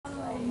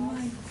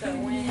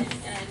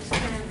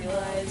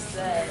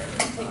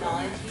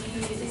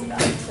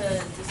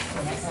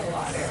There's a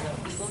lot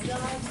of legal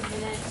jobs in the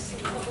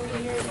next couple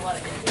of years, a lot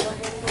of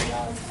entry-level legal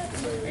jobs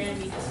are going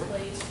to be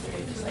displaced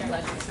through just like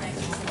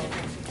LexisNexis and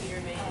different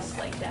computer-based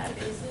like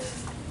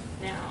databases.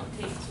 Now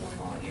it takes one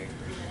all your 3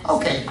 minutes.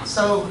 Okay,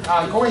 so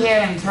go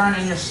ahead and turn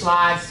in your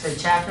slides to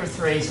chapter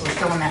 3. So we're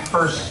still in that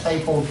first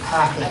stapled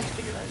packet.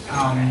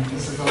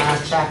 This is the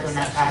last chapter in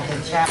that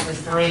packet. Chapter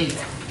 3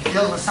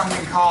 deals with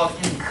something called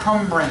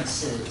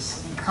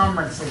encumbrances.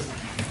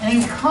 An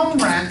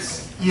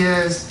encumbrance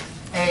is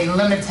a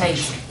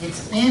limitation.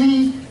 It's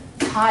any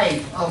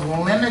type of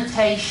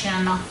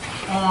limitation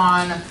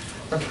on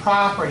the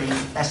property.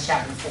 That's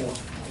chapter 4.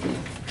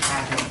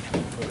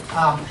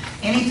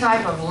 Any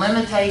type of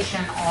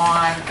limitation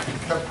on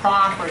the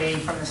property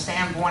from the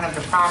standpoint of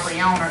the property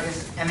owner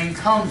is an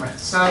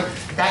encumbrance. So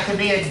that could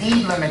be a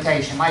deed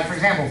limitation. Like, for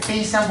example,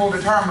 fee simple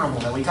determinable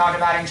that we talked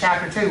about in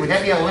chapter 2. Would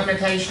that be a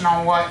limitation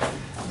on what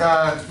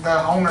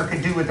the owner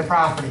could do with the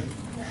property?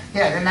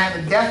 Yeah, then that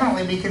would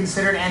definitely be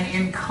considered an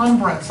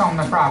encumbrance on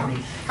the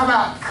property. How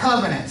about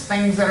covenants?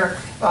 Things that are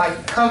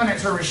like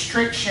covenants or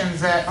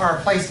restrictions that are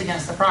placed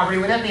against the property.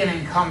 Would that be an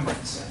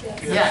encumbrance?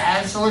 Yeah,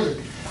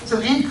 absolutely. So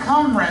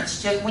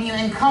encumbrance, just when you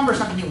encumber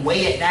something, you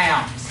weigh it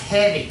down. It's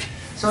heavy.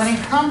 So an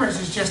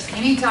encumbrance is just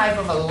any type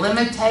of a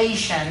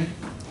limitation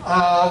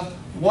of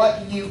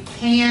what you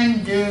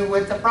can do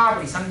with the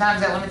property.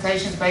 Sometimes that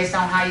limitation is based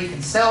on how you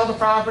can sell the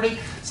property.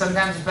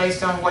 Sometimes it's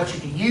based on what you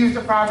can use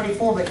the property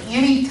for. But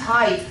any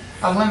type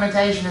of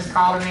limitation is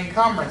called an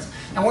encumbrance.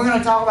 And we're going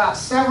to talk about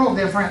several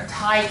different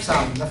types of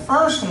them. The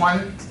first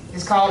one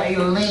is called a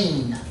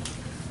lien.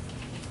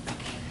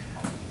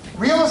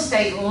 Real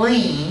estate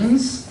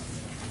liens,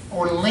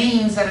 or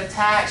liens that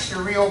attach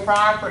to real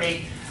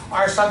property,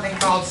 are something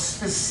called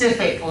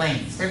specific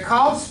liens. They're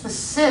called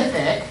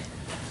specific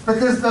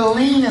because the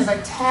lien is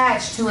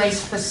attached to a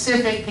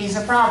specific piece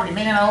of property.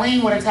 Meaning a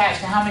lien would attach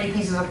to how many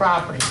pieces of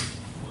property?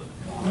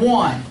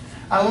 One.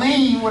 A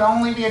lien would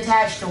only be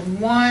attached to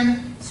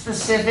one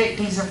specific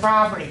piece of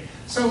property.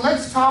 So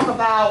let's talk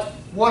about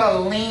what a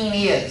lien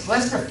is.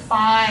 Let's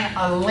define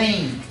a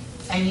lien.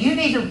 And you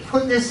need to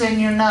put this in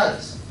your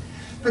notes,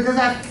 because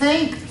I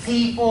think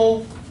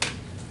people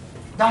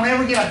don't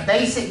ever get a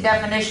basic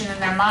definition in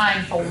their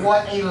mind for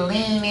what a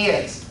lien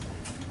is.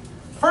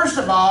 First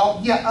of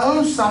all, you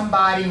owe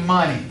somebody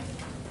money.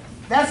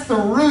 That's the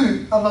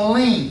root of a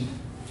lien.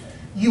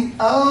 You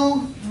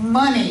owe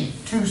money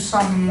to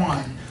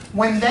someone.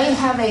 When they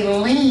have a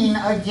lien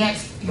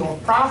against your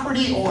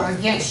property or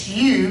against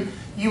you,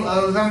 you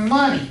owe them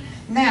money.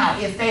 Now,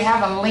 if they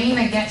have a lien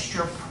against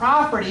your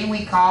property,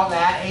 we call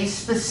that a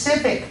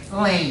specific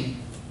lien.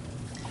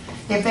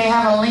 If they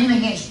have a lien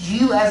against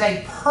you as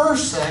a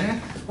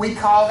person, we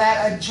call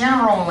that a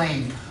general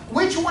lien.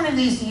 Which one of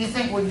these do you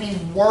think would be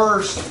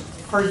worse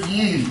for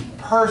you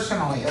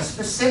personally? A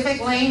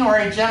specific lien or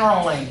a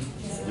general lien?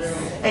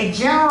 A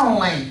general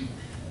lien.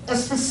 A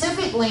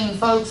specific lien,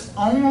 folks,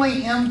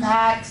 only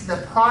impacts the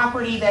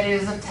property that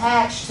it is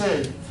attached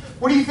to.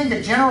 What do you think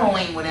a general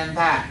lien would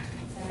impact?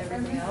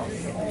 Everything else.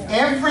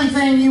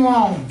 Everything you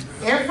own.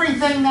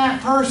 Everything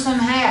that person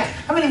has.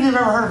 How many of you have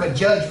ever heard of a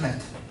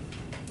judgment?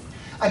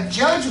 A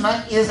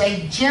judgment is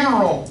a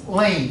general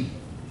lien.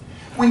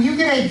 When you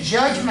get a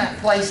judgment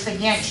placed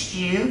against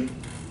you,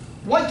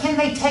 what can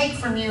they take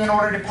from you in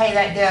order to pay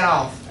that debt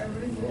off?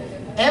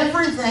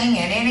 Everything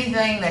and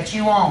anything that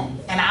you own.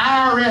 An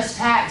IRS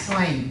tax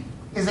lien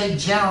is a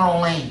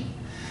general lien.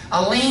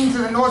 A lien to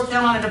the North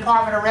Carolina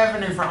Department of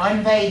Revenue for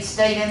unpaid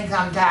state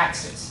income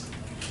taxes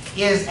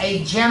is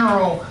a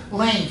general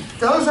lien.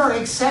 Those are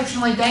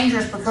exceptionally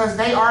dangerous because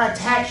they are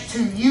attached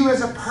to you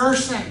as a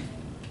person.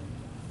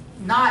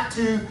 Not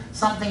to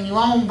something you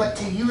own, but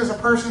to you as a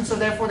person, so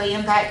therefore they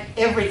impact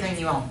everything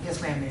you own. Yes,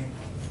 ma'am, Mary.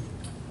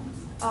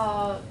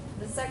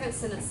 The second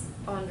sentence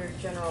under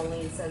general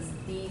lien says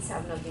these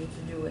have nothing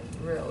to do with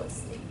real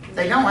estate.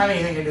 They don't have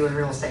anything to do with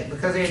real estate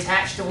because they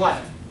attach to what?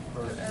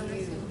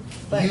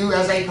 You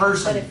as a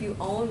person. But if you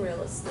own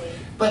real estate.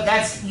 But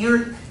that's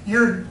you're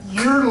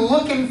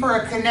looking for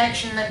a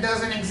connection that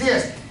doesn't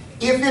exist.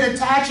 If it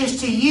attaches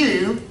to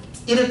you,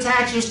 it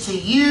attaches to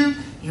you,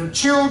 your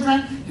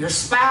children, your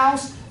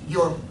spouse,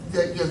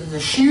 the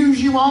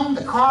shoes you own,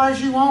 the cars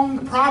you own,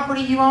 the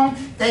property you own.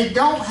 They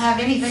don't have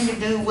anything to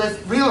do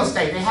with real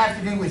estate. They have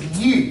to do with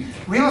you.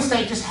 Real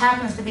estate just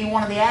happens to be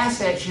one of the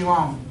assets you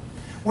own.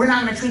 We're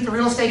not going to treat the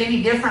real estate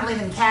any differently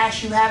than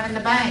cash you have in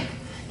the bank.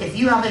 If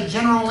you have a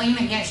general lien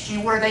against you,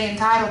 what are they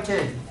entitled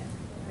to?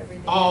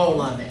 Everything.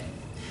 All of it.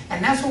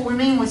 And that's what we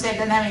mean when we say it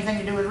doesn't have anything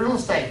to do with real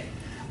estate.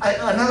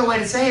 Another way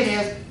to say it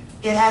is,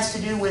 it has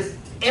to do with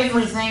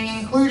everything,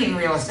 including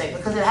real estate,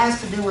 because it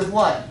has to do with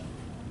what?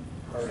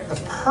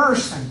 The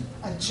person.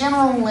 A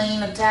general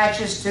lien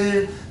attaches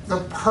to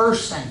the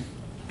person.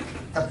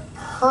 The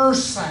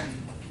person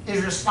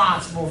is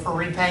responsible for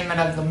repayment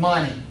of the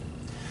money.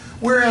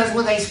 Whereas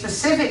with a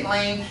specific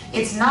lien,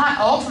 it's not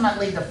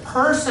ultimately the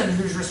person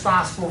who's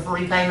responsible for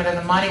repayment of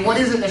the money. What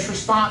is it that's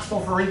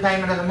responsible for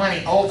repayment of the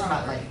money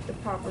ultimately? The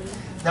property.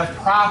 The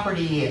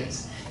property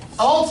is.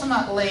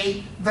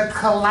 Ultimately, the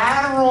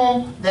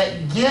collateral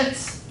that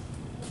gets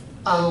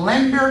A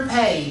lender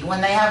paid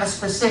when they have a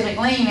specific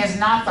lien is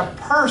not the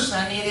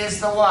person, it is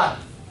the what?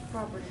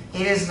 Property.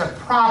 It is the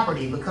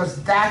property,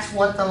 because that's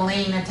what the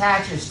lien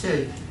attaches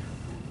to.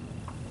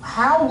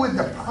 How would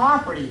the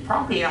property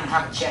don't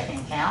have a checking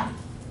account.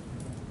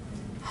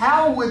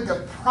 How would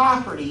the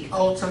property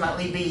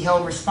ultimately be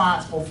held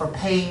responsible for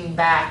paying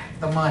back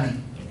the money?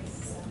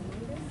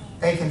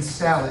 They can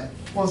sell it.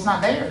 Well, it's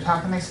not theirs. How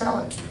can they sell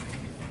it?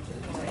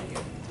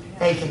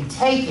 They can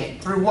take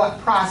it through what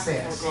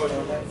process?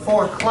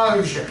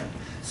 Foreclosure.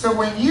 So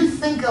when you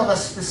think of a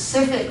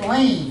specific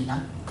lien,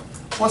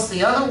 what's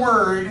the other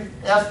word,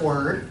 F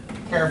word,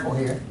 careful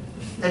here,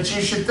 that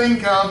you should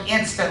think of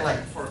instantly?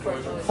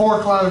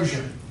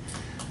 Foreclosure.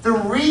 The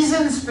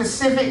reason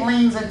specific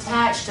liens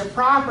attach to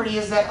property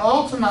is that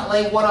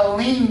ultimately what a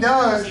lien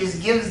does is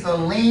gives the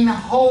lien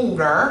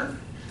holder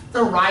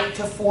the right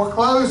to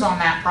foreclose on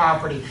that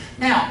property.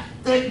 Now,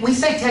 we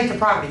say take the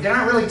property. They're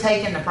not really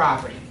taking the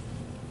property.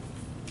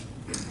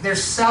 They're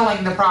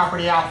selling the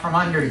property out from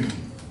under you.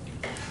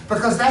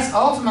 Because that's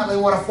ultimately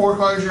what a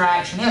foreclosure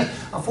action is.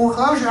 A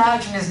foreclosure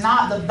action is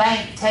not the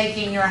bank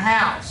taking your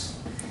house.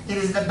 It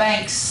is the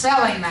bank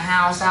selling the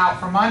house out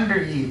from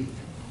under you.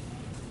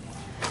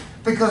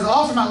 Because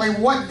ultimately,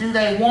 what do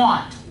they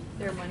want?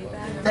 Their money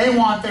back. They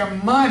want their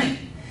money.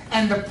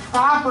 And the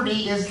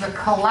property is the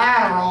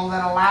collateral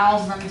that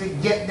allows them to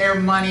get their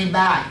money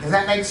back. Does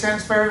that make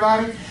sense for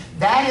everybody?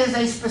 That is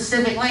a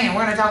specific lien.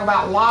 We're going to talk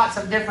about lots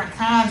of different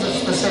kinds of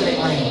specific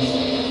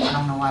liens. I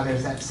don't know why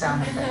there's that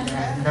sound effect there.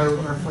 I have no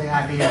earthly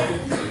idea.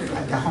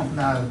 I don't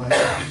know, but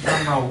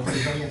drum roll,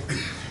 please, I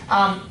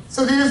guess.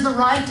 So there's the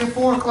right to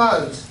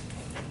foreclose.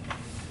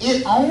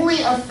 It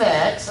only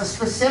affects, a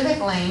specific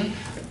lien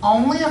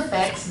only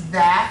affects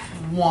that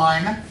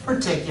one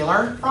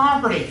particular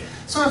property.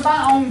 So if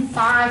I own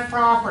 5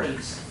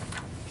 properties,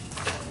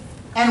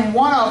 and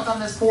one of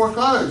them is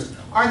foreclosed,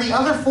 are the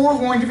other 4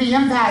 going to be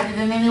impacted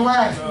in any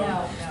way?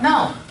 No.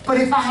 No. But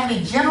if I have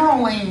a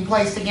general lien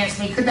placed against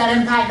me, could that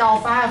impact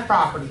all 5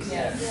 properties?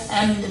 Yes.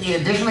 And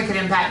it additionally could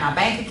impact my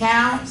bank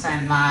accounts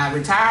and my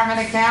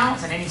retirement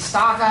accounts and any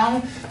stock I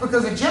own,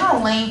 because a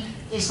general lien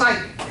is like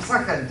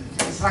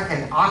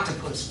an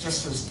octopus,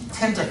 just with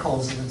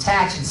tentacles that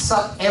attach and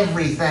suck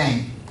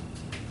everything.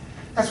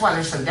 That's why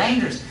they're so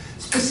dangerous.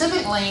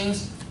 Specific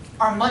liens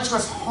are much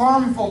less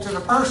harmful to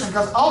the person,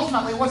 because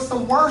ultimately what's the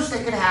worst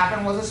that could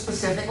happen with a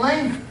specific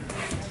lien?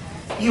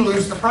 You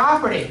lose the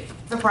property.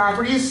 The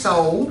property is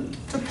sold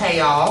to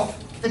pay off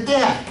the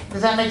debt.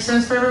 Does that make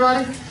sense for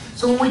everybody?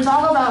 So when we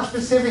talk about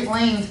specific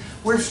liens,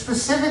 we're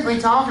specifically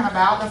talking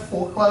about the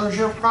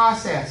foreclosure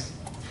process.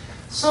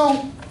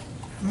 So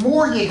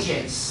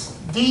mortgages,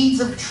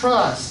 deeds of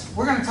trust,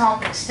 we're going to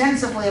talk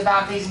extensively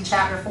about these in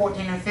chapter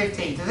 14 and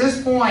 15. To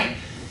this point,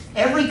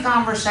 every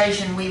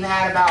conversation we've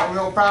had about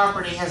real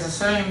property has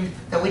assumed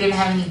that we didn't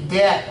have any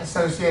debt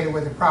associated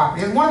with the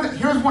property. And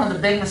here's one of the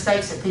big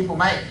mistakes that people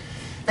make.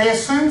 They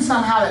assume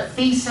somehow that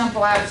fee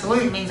simple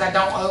absolute means I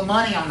don't owe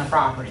money on the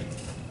property.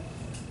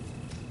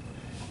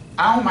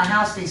 I own my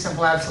house fee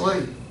simple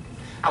absolute.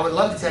 I would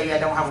love to tell you I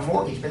don't have a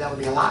mortgage, but that would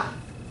be a lie.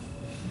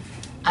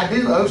 I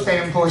do owe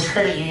State Employees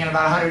Credit Union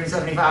about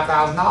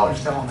 $175,000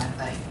 still on that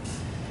thing.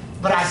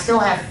 But I still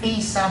have fee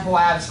simple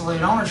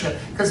absolute ownership,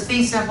 because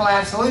fee simple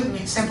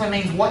absolute simply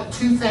means what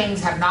 2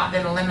 things have not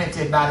been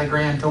limited by the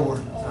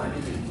grantor.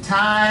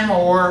 Time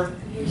or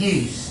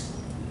use.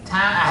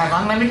 Time, I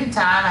have unlimited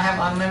time, I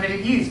have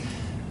unlimited use.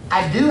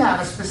 I do have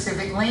a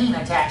specific lien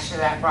attached to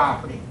that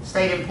property.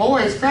 State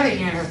Employees Credit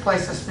Union has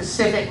placed a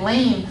specific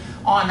lien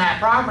on that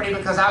property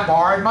because I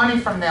borrowed money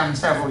from them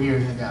several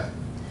years ago.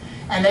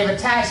 And they've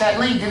attached that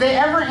lien. Do they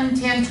ever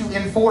intend to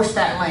enforce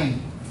that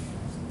lien?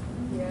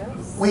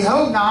 Yes. We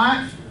hope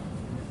not.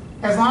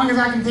 As long as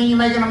I continue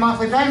making a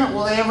monthly payment,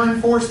 will they ever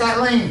enforce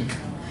that lien?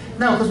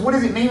 No, because what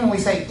does it mean when we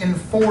say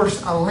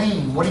enforce a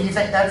lien? What do you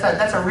think?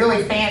 That's a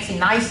really fancy,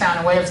 nice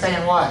sounding way of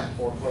saying what?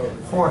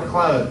 Foreclose.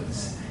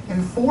 Foreclose.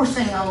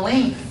 Enforcing a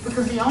lien,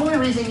 because the only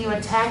reason you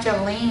attach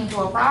a lien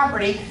to a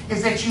property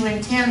is that you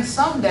intend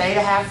someday to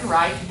have the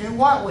right to do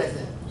what with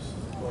it?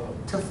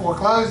 To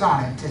foreclose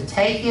on it, to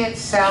take it,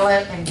 sell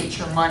it, and get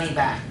your money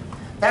back.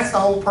 That's the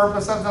whole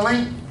purpose of the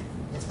lien.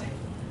 Yes, ma'am.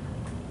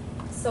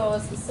 So a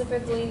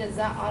specific lien, is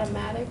that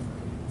automatic?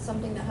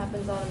 Something that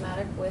happens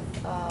automatic with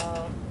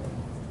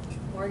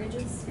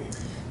mortgages?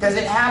 Does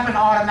it happen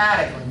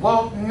automatically?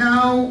 Well,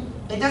 no,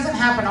 it doesn't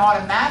happen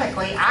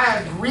automatically. I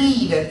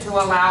agreed to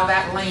allow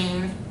that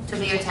lien to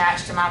be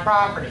attached to my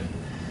property.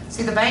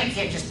 See, the bank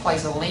can't just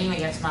place a lien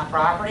against my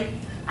property.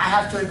 I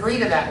have to agree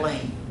to that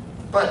lien.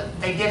 But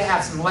they did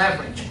have some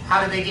leverage.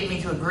 How did they get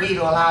me to agree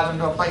to allow them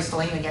to place a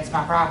lien against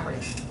my property?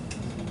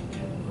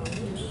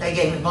 They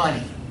gave me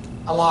money,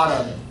 a lot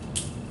of it.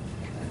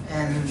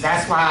 And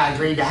that's why I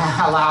agreed to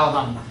allow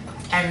them.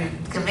 And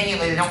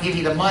conveniently, they don't give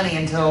you the money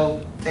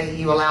until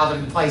you allow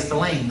them to place the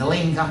lien. The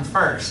lien comes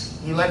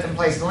first. You let them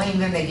place the lien,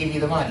 then they give you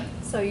the money.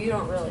 So you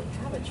don't really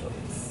have a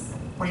choice.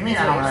 What do you mean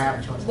I don't really have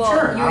a choice? Well,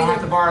 Sure, you I don't either-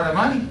 have to borrow the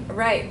money.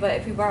 Right, but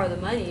if you borrow the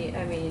money,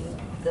 I mean,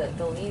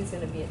 the lien's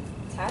going to be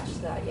attached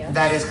to that, yes.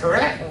 That is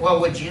correct. Well,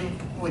 would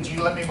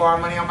you let me borrow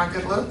money on my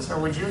good looks, or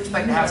would you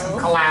expect to have some No.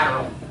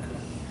 collateral?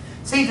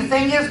 See, the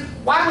thing is,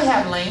 why do we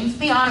have liens?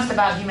 Be honest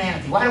about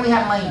humanity. Why do we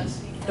have liens?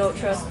 Don't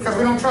trust Because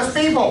we don't trust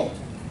people.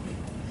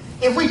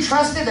 If we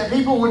trusted that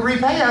people would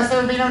repay us, there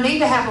would be no need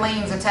to have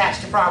liens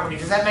attached to property.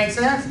 Does that make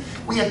sense?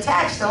 We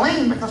attach the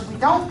lien because we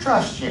don't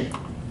trust you.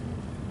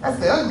 That's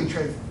the ugly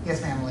truth.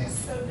 Yes, ma'am, Leah.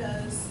 So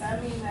does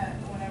that mean that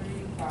whenever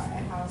you buy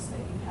a house that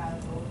you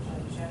have both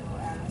a general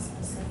and a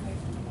specific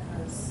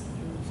because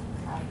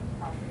you have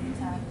property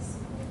tax?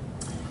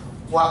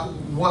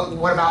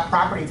 What about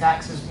property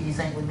taxes do you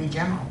think would be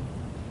general?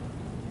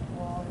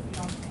 Well, if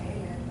you don't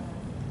pay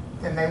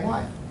it, Then they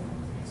what?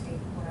 then take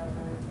whatever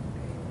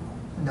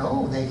you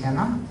No, they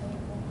cannot.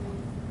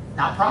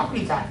 Not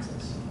property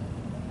taxes.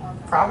 pay.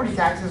 Okay. Property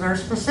taxes are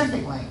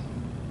specific lien.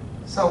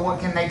 So what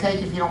can they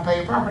take if you don't pay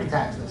your property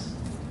taxes?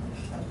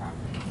 The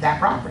property. That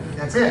property,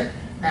 that's it.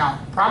 Now,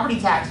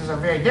 property taxes are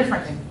very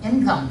different than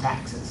income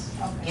taxes.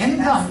 Okay,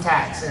 Income that's-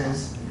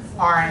 taxes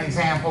are an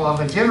example of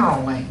a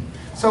general lien.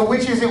 So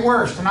which is it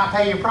worse, to not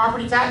pay your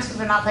property taxes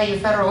or not pay your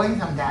federal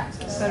income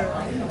taxes?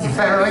 Federal. Your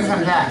federal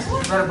income taxes.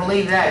 You better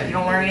believe that. If you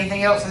don't learn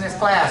anything else in this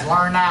class,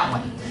 learn that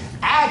one.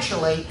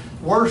 Actually,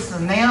 worse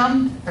than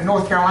them, the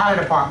North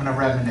Carolina Department of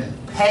Revenue.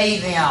 Pay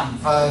them,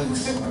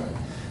 folks.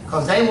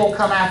 Because they will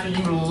come after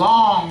you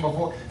long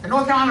before. The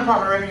North Carolina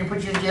Department of Revenue can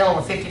put you in jail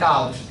with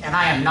 $50, and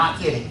I am not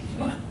kidding.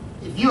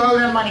 If you owe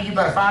them money, you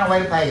better find a way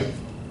to pay them.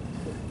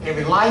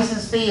 Every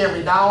license fee,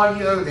 every dollar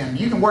you owe them.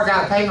 You can work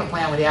out a payment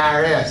plan with the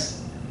IRS.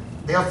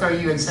 They'll throw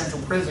you in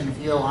central prison if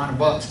you owe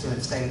 $100 to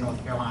the state of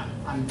North Carolina.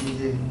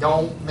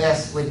 Don't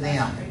mess with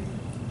them.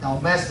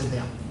 Don't mess with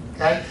them.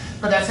 Okay?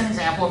 But that's an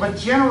example of a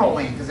general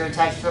lien because they're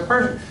attached to the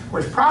person.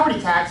 Whereas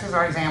property taxes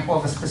are an example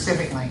of a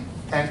specific lien.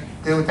 Okay?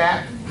 Good with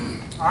that?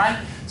 All right?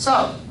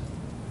 So,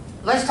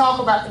 let's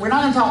talk about, we're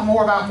not going to talk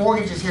more about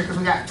mortgages here because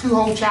we got 2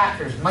 whole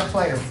chapters, much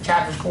later,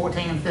 chapters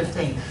 14 and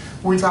 15,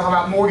 where we talk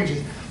about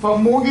mortgages. But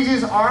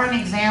mortgages are an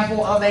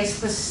example of a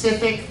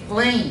specific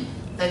lien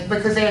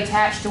because they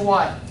attach to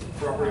what?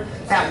 Property.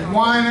 That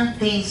one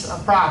piece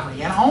of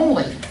property, and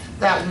only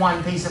that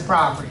one piece of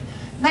property.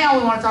 Now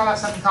we want to talk about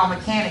something called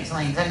mechanics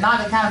liens, and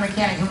not the kind of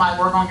mechanic who might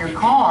work on your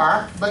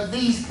car, but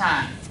these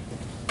kind.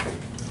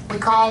 We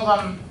call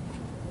them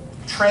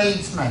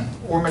tradesmen,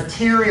 or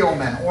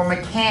materialmen, or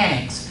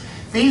mechanics.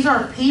 These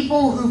are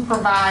people who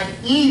provide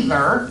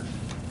either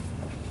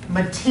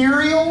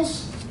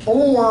materials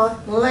or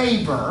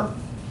labor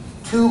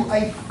to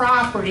a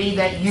property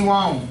that you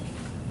own.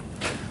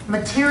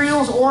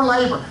 Materials or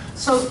labor.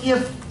 So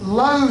if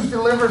Lowe's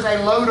delivers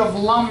a load of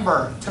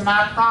lumber to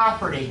my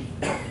property,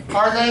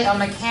 are they a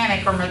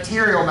mechanic or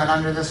materialman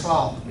under this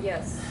law?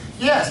 Yes,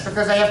 Yes,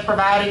 because they have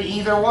provided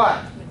either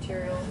what?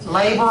 materials.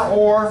 Labor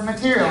or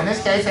material. In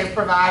this case, they've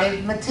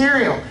provided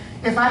material.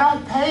 If I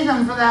don't pay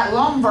them for that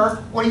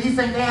lumber, what do you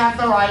think they have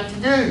the right to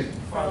do?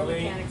 File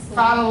lien. Mechanics lien.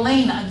 File a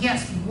lien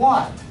against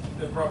what?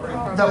 The property.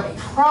 The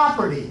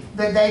property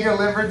that they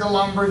delivered the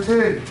lumber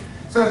to.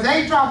 So if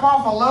they drop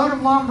off a load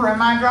of lumber in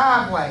my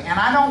driveway and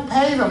I don't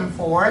pay them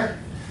for it,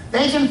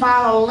 they can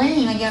file a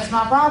lien against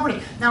my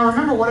property. Now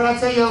remember, what did I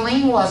tell you a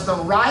lien was? The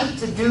right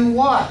to do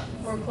what?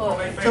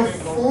 Foreclosure. To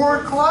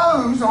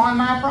foreclose on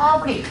my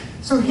property.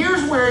 So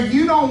here's where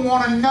you don't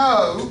want to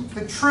know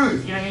the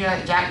truth. You know, you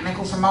got Jack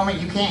Nicholson moment,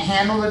 you can't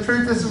handle the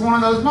truth. This is one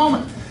of those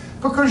moments.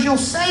 Because you'll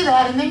say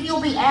that and then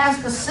you'll be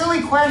asked a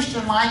silly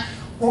question like,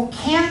 well,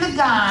 can the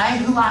guy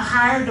who I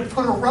hired to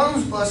put a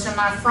rose bush in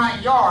my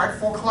front yard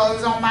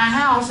foreclose on my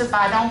house if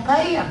I don't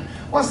pay him?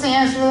 What's the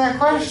answer to that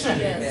question?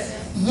 Yes.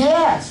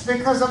 Yes,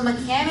 because a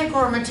mechanic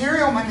or a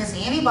materialman is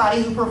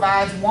anybody who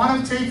provides one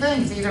of 2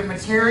 things, either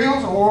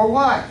materials or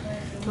what?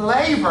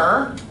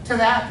 Labor to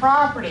that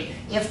property.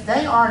 If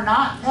they are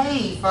not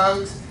paid,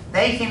 folks,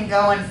 they can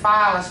go and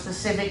file a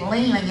specific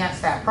lien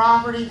against that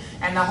property,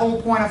 and the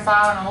whole point of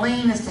filing a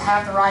lien is to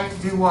have the right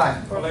to do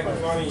what? Collect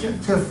the money.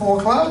 To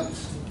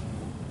foreclose.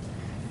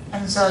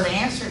 And so the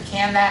answer,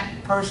 can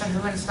that person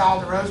who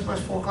installed the rose bush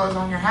foreclose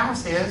on your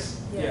house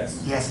is?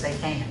 Yes. Yes, they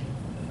can.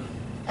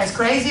 As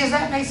crazy as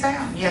that may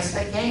sound, yes,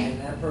 they can.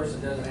 And that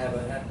person doesn't have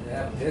to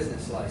have a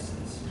business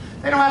license.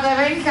 They don't have to have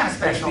any kind of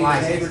special It could be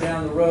a neighbor license.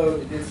 down the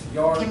road that did some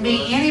yard It work. can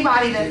be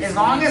anybody that, as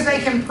long as they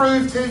can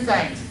prove 2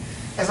 things.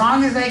 As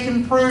long as they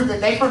can prove that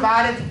they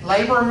provided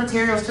labor or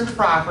materials to the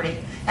property,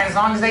 and as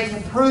long as they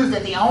can prove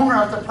that the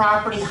owner of the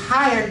property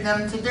hired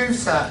them to do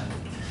so.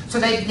 So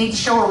they need to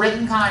show a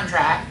written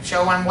contract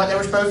showing what they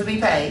were supposed to be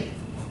paid.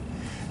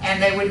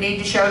 And they would need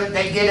to show that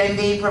they did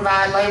indeed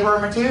provide labor or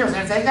materials.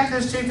 And if they've got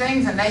those 2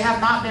 things and they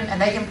have not been,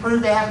 and they can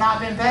prove they have not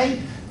been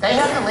paid, they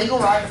have the legal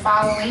right to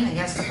file a lien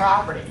against the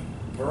property.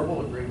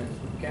 Verbal agreements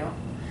would count.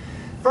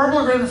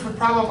 Verbal agreements would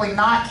probably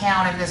not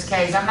count in this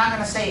case. I'm not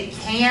going to say it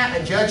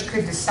can't. A judge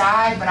could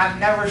decide, but I've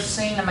never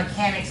seen a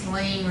mechanic's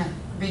lien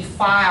be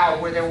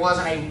filed where there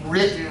wasn't a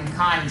written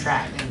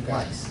contract in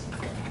place.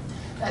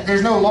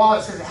 There's no law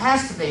that says it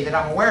has to be that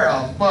I'm aware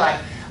of,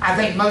 but I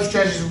think most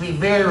judges would be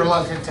very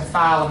reluctant to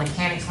file a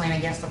mechanic's lien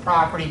against the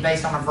property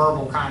based on a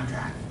verbal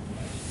contract.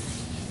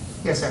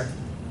 Yes, sir.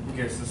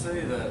 Okay, so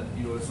say that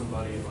you owe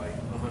somebody like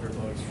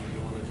 $100 for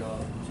doing a job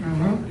to your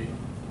Mhm. property.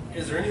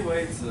 Is there any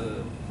way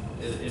to,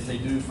 if they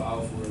do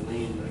file for a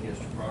lien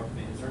against your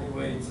property, is there any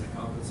way to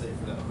compensate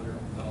for that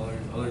 $100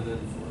 other than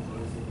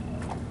foreclosing?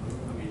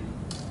 I mean,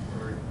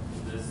 or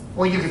this?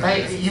 Well, you can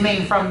pay, you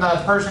mean from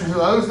the person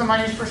who owes the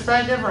money's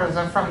perspective, or is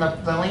it from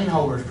the lien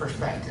holder's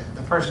perspective,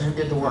 the person who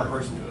did the The work?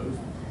 person who owes,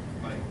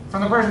 like,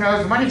 From the person who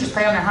owes the money, just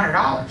pay them their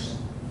 $100.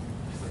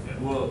 okay,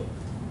 well,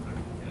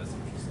 I guess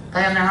what you're saying.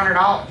 Pay them their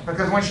 $100,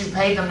 because once you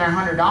paid them their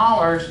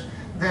 $100,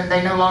 then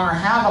they no longer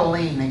have a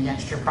lien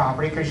against your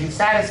property because you've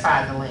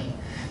satisfied the lien.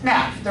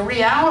 Now, the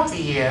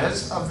reality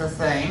is of the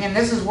thing, and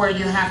this is where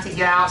you have to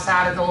get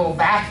outside of the little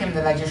vacuum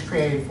that I just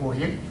created for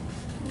you.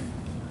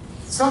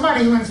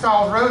 Somebody who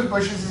installs rose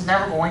bushes is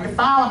never going to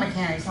file a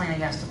mechanics lien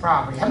against the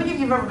property. How many of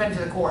you have ever been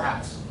to the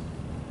courthouse?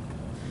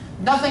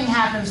 Nothing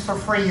happens for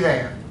free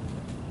there.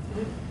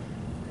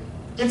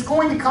 It's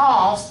going to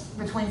cost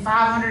between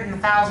 $500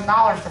 and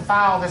 $1,000 to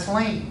file this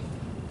lien.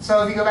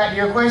 So if you go back to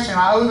your question,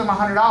 I owe them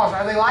 $100.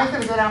 Are they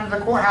likely to go down to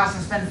the courthouse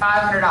and spend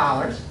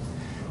 $500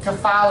 to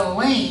file a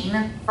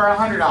lien for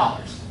 $100?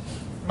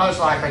 Most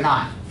likely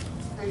not.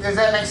 Does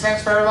that make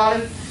sense for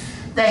everybody?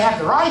 They have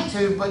the right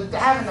to, but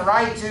having the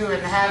right to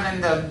and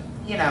having the,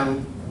 you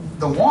know,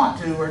 the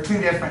want to are two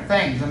different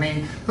things. I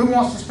mean, who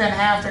wants to spend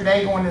half their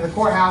day going to the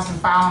courthouse and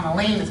filing a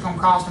lien that's going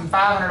to cost them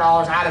 $500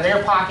 out of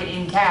their pocket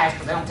in cash,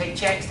 but they don't take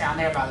checks down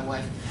there, by the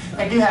way.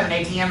 They do have an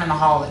ATM in the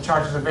hall that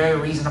charges a very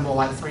reasonable,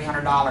 like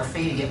 $300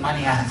 fee to get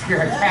money out of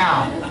your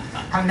account.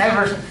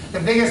 The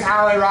biggest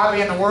highway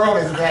robbery in the world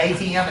is the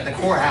ATM at the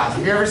courthouse.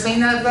 Have you ever seen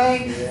that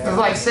thing? It's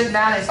like sitting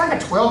down, it's like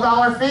a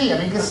 $12 fee. I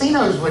mean,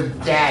 casinos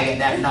would gag at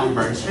that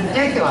number. It's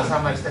ridiculous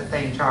how much that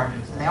thing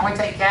charges. And they only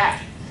take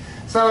cash.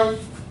 So,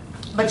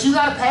 but you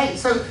gotta pay.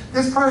 So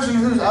this person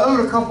who's owed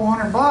a couple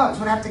 $100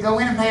 would have to go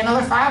in and pay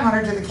another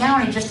 $500 to the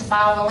county just to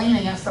file the lien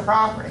against the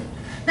property.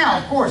 Now,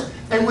 of course,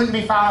 they wouldn't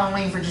be filing a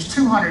lien for just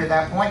 $200 at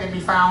that point. They'd be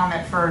filing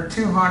it for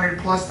 $200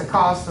 plus the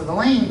cost of the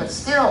lien. But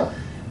still,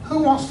 who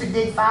wants to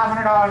dig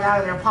 $500 out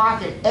of their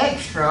pocket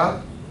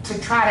extra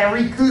to try to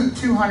recoup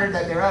 $200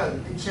 that they're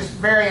owed? It's just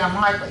very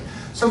unlikely.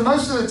 So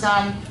most of the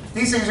time,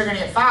 these things are going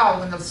to get filed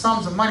when the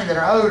sums of money that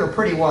are owed are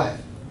pretty what?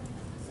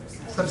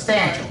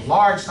 Substantial,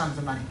 large sums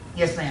of money.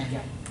 Yes, ma'am.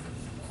 Yeah.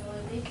 So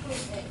if they put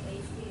that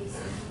HVAC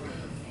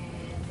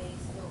and they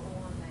still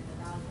owe them like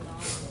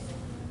 $1,000,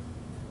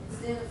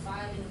 instead of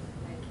filing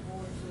like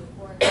going to the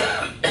court,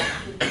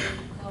 would they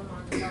come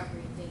on the property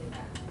and take it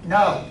back?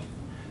 No.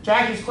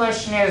 Jackie's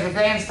question is, if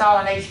they install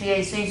an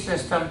HVAC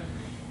system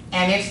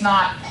and it's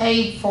not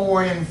paid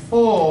for in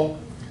full,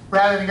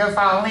 rather than go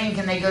file a lien,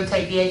 can they go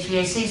take the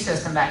HVAC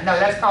system back? No,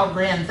 that's called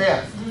grand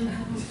theft.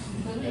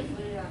 Could they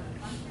put it on the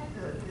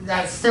contract?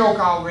 That's still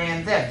called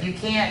grand theft. You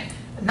can't,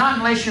 not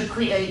unless you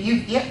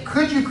create,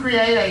 could you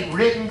create a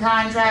written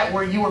contract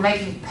where you were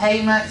making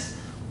payments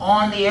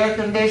on the air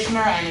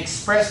conditioner and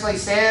expressly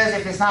says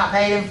if it's not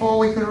paid in full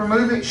we could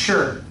remove it?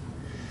 Sure.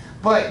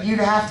 But you'd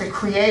have to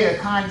create a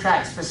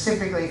contract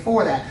specifically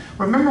for that.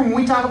 Remember, when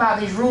we talk about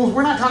these rules,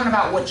 we're not talking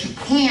about what you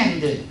can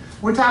do.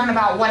 We're talking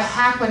about what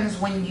happens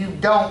when you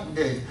don't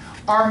do.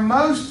 Are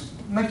most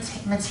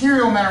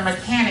material men or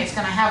mechanics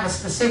going to have a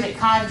specific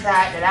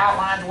contract that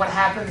outlines what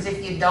happens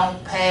if you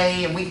don't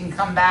pay and we can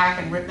come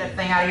back and rip that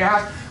thing out of your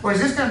house? Or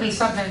is this going to be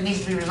something that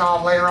needs to be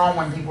resolved later on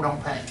when people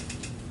don't pay?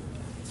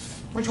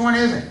 Which one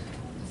is it?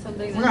 We're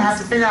going to have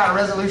to figure out a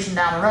resolution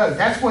down the road.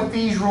 That's what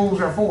these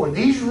rules are for.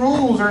 These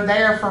rules are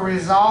there for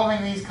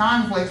resolving these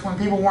conflicts when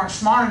people weren't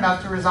smart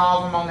enough to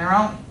resolve them on their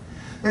own.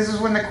 This is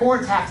when the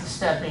courts have to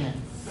step in.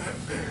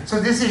 So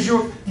this is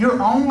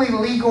your only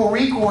legal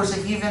recourse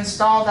if you've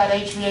installed that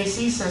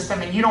HVAC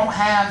system and you don't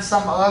have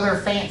some other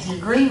fancy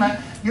agreement.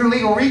 Your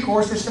legal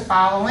recourse is to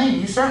file a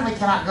lien. You certainly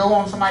cannot go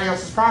on somebody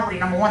else's property.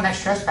 Number one,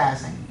 that's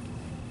trespassing.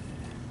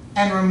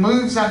 And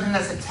remove something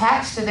that's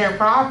attached to their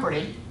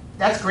property.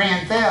 That's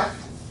grand theft.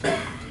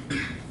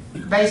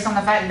 Based on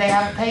the fact that they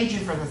haven't paid you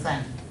for the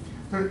thing.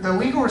 The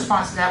legal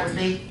response to that would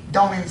be,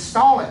 don't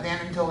install it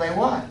then until they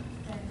what?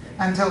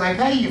 Until they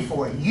pay you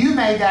for it. You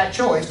made that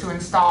choice to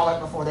install it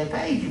before they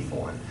paid you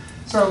for it.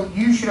 So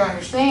you should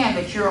understand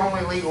that your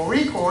only legal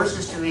recourse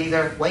is to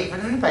either wait for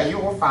them to pay you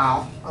or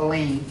file a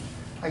lien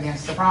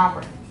against the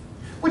property.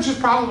 Which is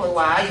probably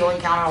why you'll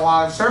encounter a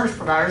lot of service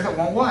providers that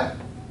want what?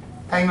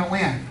 Payment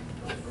when?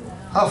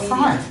 Up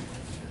front.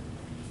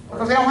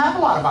 Because they don't have a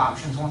lot of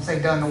options once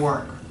they've done the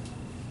work.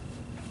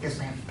 Yes,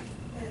 ma'am.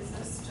 Is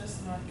this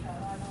just North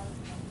Carolina?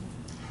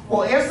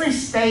 Well, every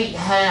state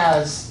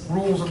has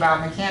rules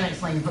about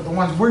mechanics liens, but the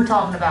ones we're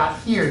talking about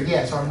here,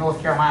 yes, are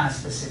North Carolina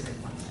specific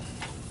ones.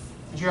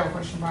 Did you have a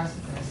question, Bryson?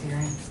 Did I see your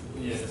hand?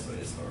 Yeah,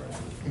 it's all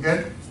right. You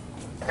good?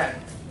 Okay.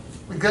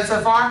 We good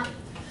so far?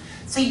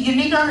 See, you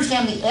need to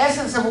understand the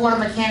essence of what a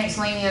mechanics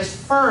lien is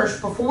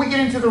first before we get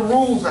into the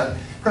rules of it.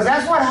 Because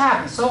that's what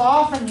happens. So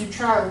often you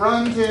try to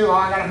run to, oh,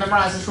 I got to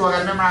memorize this rule, I got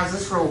to memorize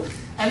this rule.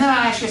 And then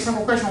I ask you a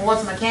simple question, well,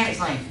 what's a mechanics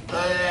lien?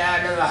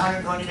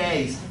 120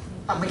 days.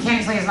 A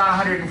mechanics lien is not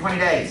 120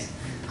 days.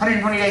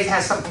 120 days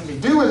has something to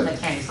do with a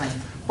mechanics lien.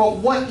 But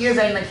what is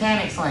a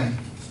mechanics lien?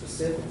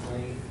 specific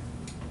lien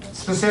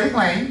Specific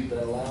lien.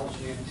 that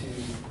allows you to,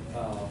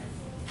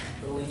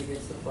 put a lien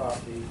against the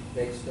property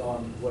based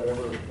on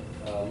whatever,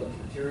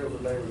 materials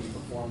or labor you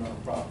perform on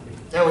the property.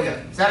 There we go.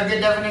 Is that a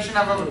good definition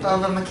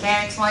of a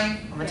mechanics lien,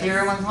 a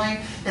materials lien?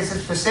 It's a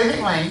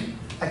specific lien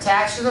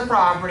attached to the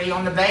property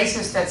on the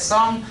basis that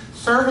some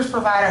service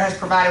provider has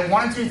provided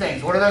one of two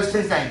things. What are those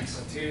two things?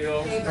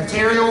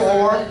 Material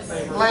or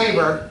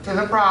labor to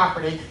the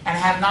property and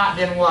have not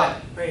been what?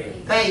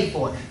 Paid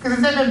for it. Because if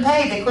they've been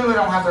paid, they clearly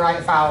don't have the right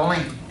to file a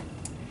lien.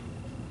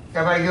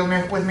 Everybody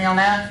go with me on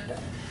that?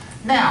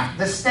 Now,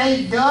 the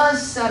state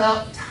does set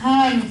up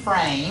time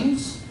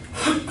frames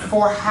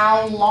for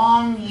how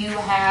long you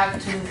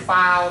have to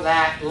file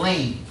that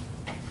lien.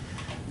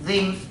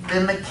 The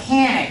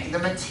mechanic, the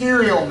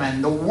material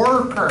man, the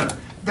worker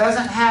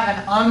doesn't have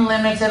an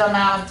unlimited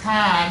amount of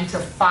time to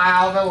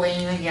file the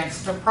lien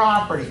against the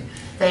property.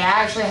 They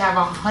actually have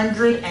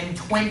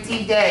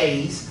 120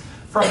 days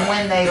from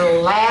when they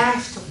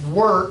last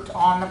worked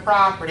on the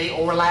property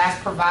or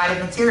last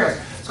provided materials.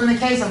 So in the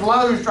case of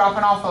Lowe's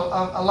dropping off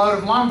a load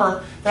of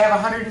lumber, they have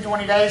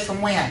 120 days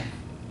from when?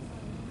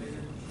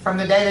 From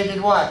the day they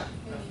did what?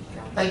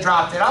 They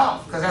dropped it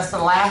off, because that's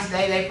the last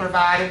day they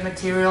provided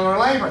material or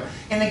labor.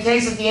 In the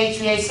case of the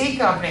HVAC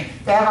company,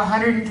 they have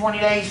 120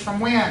 days from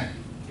when?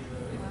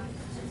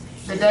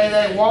 The day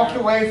they walked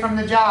away from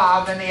the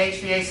job and the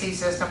HVAC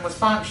system was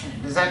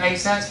functioning. Does that make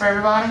sense for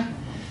everybody?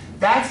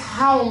 That's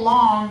how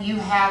long you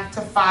have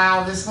to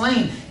file this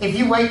lien. If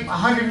you wait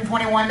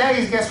 121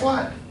 days, guess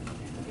what?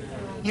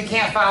 You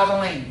can't file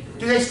the lien.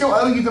 Do they still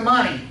owe you the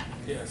money?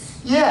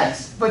 Yes.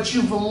 Yes, but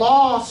you've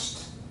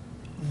lost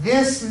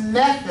this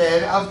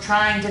method of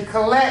trying to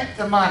collect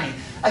the money.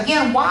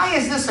 Again, why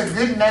is this a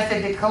good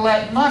method to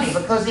collect money?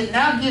 Because it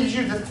now gives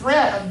you the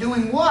threat of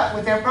doing what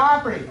with their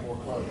property?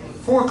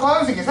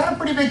 Foreclosing. Is that a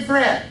pretty big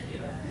threat?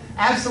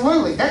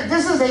 Absolutely.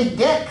 This is a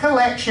debt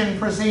collection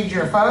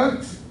procedure,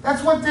 folks.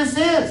 That's what this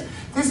is.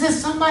 This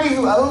is somebody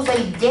who owes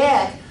a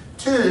debt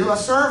to a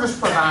service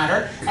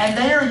provider, and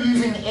they are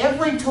using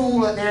every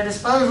tool at their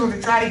disposal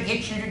to try to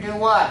get you to do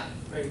what?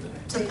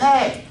 To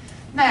pay.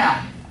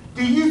 Now,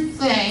 do you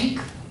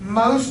think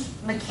most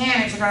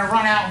mechanics are going to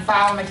run out and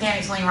file a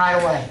mechanics lien right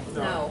away?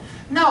 No.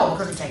 No,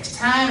 because it takes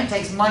time, it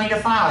takes money to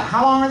file it.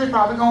 How long are they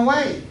probably going to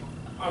wait?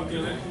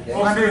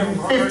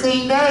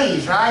 115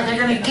 days, right? They're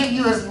going to give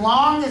you as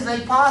long as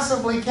they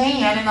possibly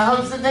can in the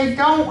hopes that they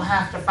don't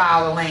have to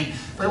file a lien.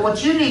 But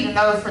what you need to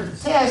know for the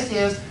test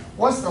is,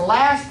 what's the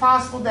last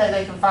possible day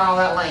they can file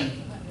that lien?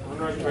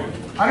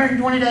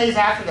 120 days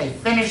after they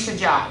finish the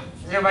job.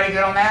 Is everybody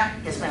good on that?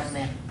 Yes,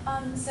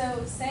 ma'am.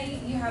 So say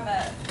you have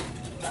a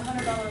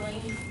 $100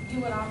 lien, you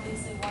would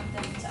obviously want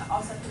them to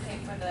also pay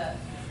for the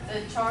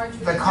charge.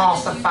 The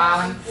cost of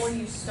filing? Before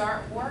you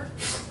start work,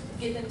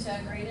 get them to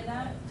agree to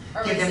that?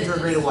 Or Get is them it to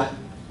agree to just, what?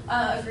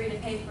 agree to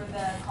pay for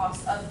the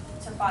cost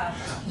to file.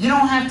 You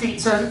don't have to,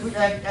 so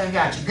I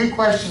got you, good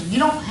question. You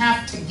don't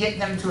have to get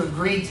them to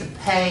agree to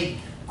pay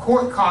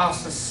court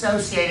costs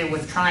associated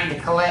with trying to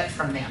collect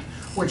from them.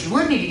 What you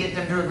would need to get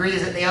them to agree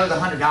is that they owe the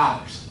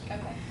 $100. Okay.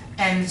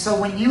 And so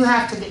when you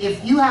have to,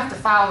 if you have to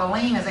file a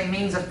lien as a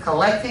means of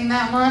collecting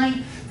that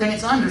money, then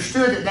it's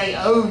understood that they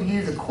owe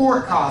you the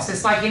court costs.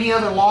 It's like any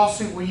other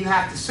lawsuit where you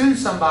have to sue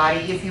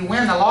somebody. If you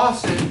win the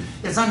lawsuit,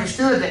 it's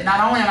understood that not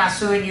only am I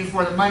suing you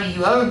for the money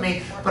you owed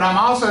me, but I'm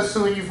also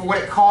suing you for what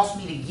it cost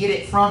me to get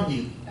it from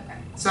you. Okay.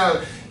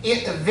 So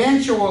it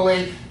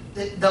eventually,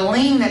 the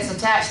lien that's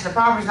attached to the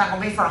property is not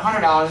going to be for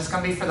 $100. It's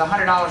going to be for the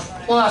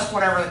 $100 plus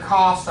whatever the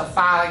cost of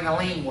filing the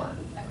lien were.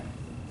 Okay.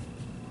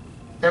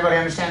 Everybody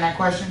understand that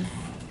question?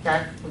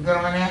 Okay, we good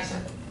on that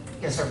answer?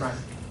 Yes, sir, Brian.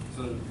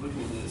 So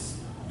looking at this,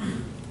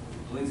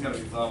 the lien's got to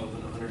be filed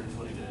within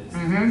 120 days.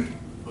 Mm-hmm.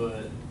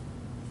 But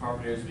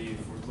property has to be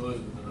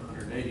foreclosed within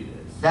 180 days.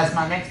 That's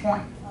my next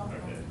point.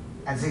 Okay.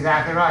 That's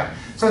exactly right.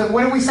 So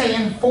what do we say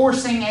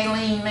enforcing a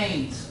lien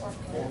means?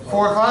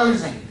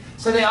 Foreclosing.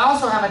 So they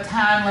also have a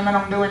time limit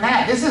on doing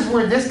that. This is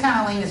where this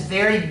kind of lien is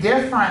very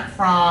different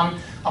from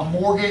a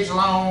mortgage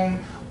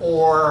loan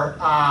or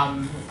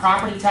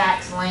property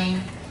tax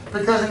lien.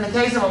 Because in the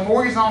case of a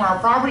mortgage loan or a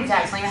property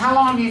tax lien, how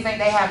long do you think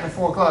they have to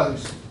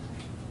foreclose?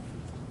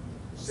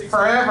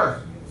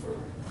 Forever.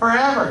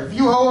 Forever. If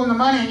you owe them the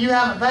money and you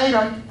haven't paid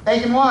them, they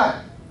can what?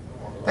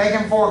 They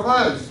can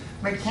foreclose.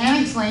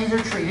 Mechanics liens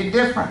are treated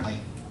differently.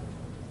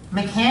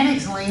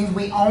 Mechanics liens,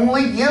 we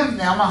only give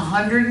them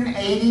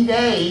 180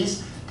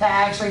 days to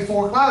actually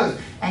foreclose.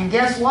 And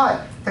guess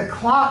what? The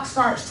clock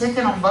starts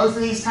ticking on both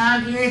of these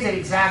time periods at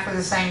exactly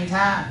the same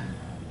time.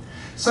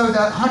 So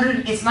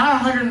it's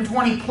not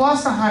 120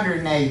 plus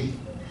 180.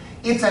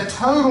 It's a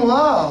total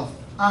of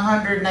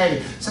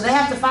 180. So they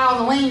have to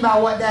file the lien by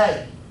what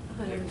day?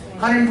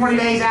 120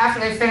 days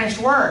after they finished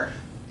work.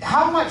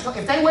 How much,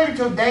 if they waited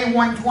till day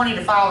 120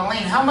 to file a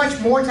lien, how much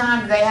more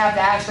time do they have to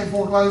actually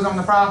foreclose on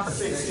the property?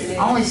 60 days.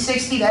 Only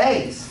 60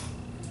 days.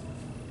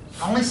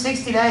 Only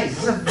 60 days.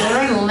 It's a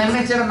very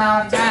limited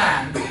amount of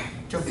time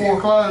to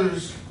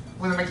foreclose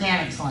with a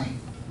mechanics lien.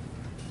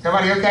 Is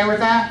everybody okay with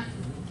that?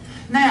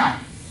 Now,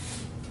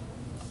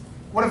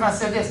 What if I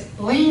said this?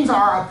 Liens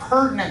are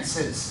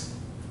appurtenances.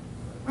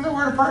 What does the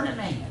word appurtenant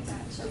mean?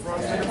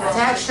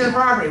 Attached to the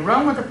property,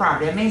 run with the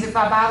property. It means if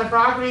I buy the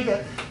property,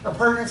 the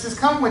appurtenances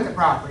come with the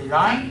property,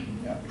 right?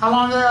 How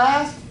long do they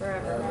last?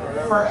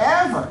 Forever.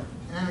 Forever.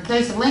 And in the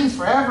case of liens,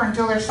 forever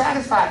until they're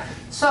satisfied.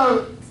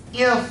 So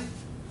if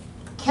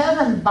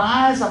Kevin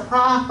buys a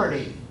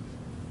property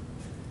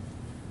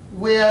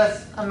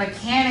with a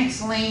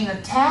mechanics lien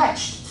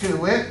attached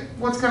to it,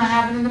 what's going to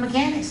happen to the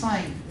mechanics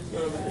lien?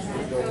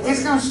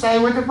 It's going to stay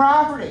with the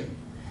property.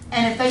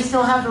 And if they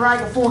still have the right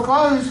to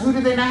foreclose, who do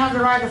they now have the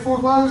right to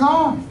foreclose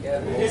on?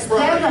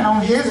 Kevin,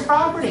 on his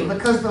property,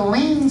 because the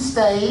lien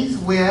stays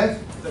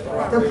with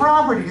the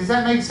property. Does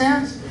that make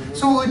sense?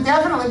 So it would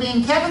definitely be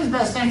in Kevin's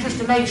best interest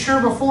to make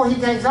sure before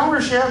he takes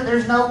ownership,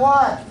 there's no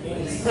what?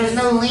 There's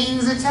no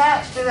liens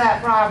attached to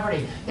that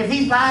property. If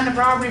he's buying the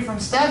property from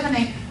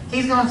Stephanie,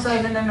 he's going to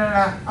say,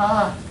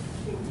 no.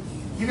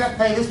 You got to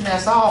pay this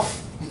mess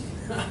off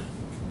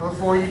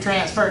before you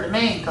transfer it to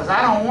me, because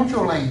I don't want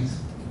your liens.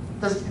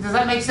 Does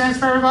that make sense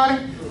for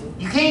everybody?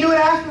 You can't do it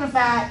after the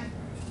fact.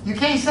 You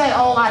can't say,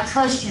 oh, I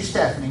trust you,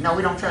 Stephanie. No,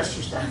 we don't trust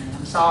you, Stephanie.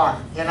 I'm sorry,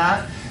 you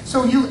know?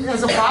 So you,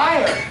 as a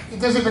buyer,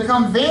 does it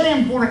become very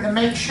important to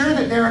make sure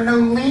that there are no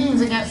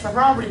liens against the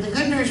property? The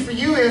good news for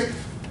you is,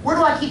 where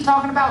do I keep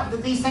talking about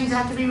that these things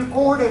have to be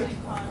recorded?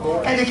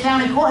 At the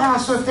county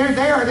courthouse. So if they're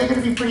there, they're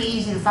going to be pretty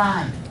easy to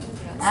find.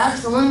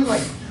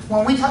 Absolutely.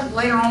 When we talk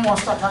later on, we'll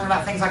start talking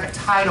about things like a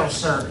title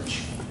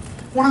search.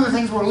 One of the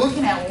things we're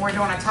looking at when we're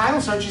doing a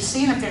title search is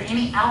seeing if there are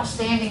any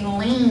outstanding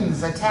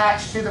liens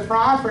attached to the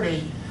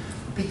property,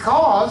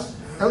 because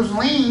those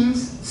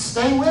liens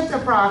stay with the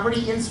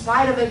property in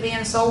spite of it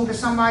being sold to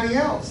somebody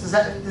else. Does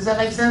that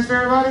make sense for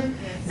everybody?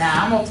 Yes.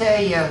 Now, I'm going to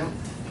tell you,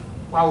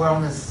 while we're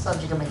on this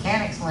subject of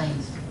mechanics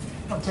liens,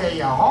 I'm going to tell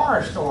you a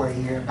horror story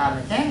here about a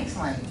mechanics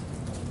lien.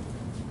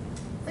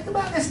 Think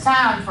about this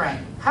time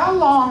frame. How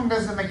long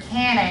does the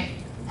mechanic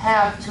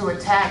have to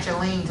attach a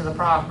lien to the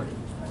property?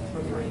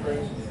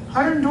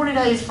 120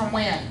 days from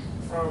when?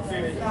 From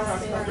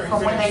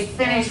when they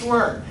finish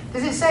work.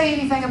 Does it say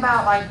anything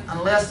about, like,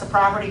 unless the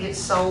property gets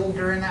sold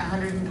during that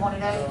 120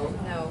 days?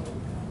 No.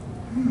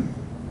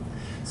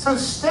 So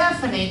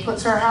Stephanie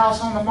puts her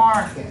house on the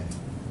market.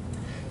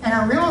 And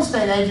her real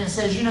estate agent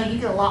says, you know, you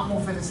get a lot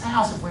more for this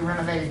house if we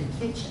renovated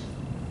the kitchen.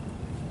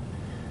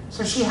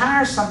 So she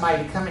hires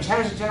somebody to come in. She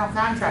hires a general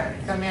contractor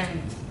to come in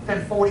and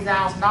spend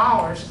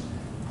 $40,000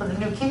 for the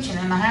new kitchen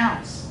in the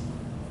house.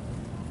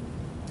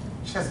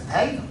 She doesn't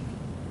pay them.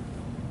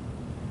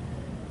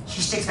 She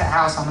sticks that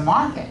house on the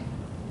market.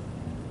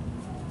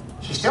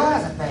 She still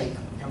hasn't paid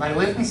them. Everybody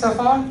with me so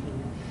far?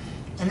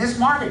 In this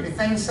market, do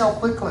things sell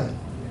quickly?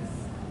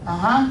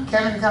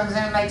 Kevin comes in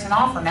and makes an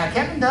offer. Now,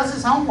 Kevin does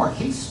his homework.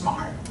 He's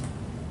smart.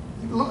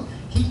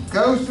 He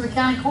goes to the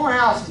county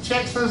courthouse and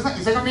checks those liens.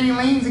 Is there going to be any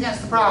liens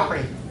against the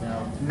property?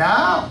 No.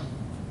 I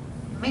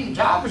mean, the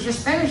job was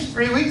just finished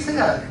 3 weeks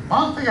ago, a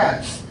month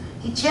ago.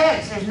 He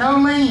checks. There's no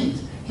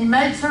liens. He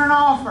makes her an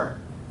offer.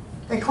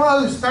 They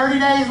close 30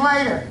 days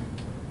later.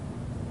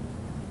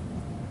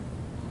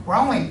 We're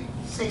only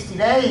 60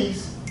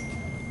 days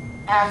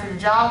after the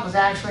job was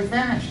actually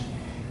finished.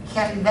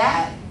 Can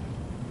that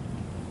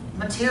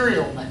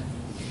materialman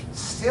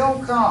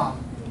still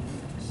come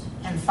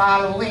and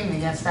file a lien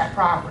against that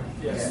property?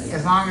 Yes.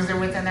 As long as they're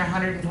within their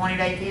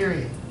 120-day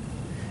period.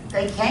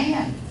 They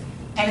can.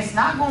 And it's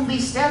not going to be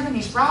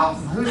Stephanie's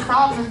problem. Whose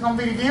problem is it going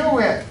to be to deal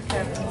with?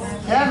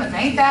 Kevin.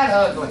 Ain't that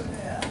ugly?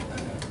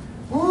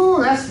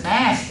 Ooh, that's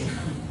nasty.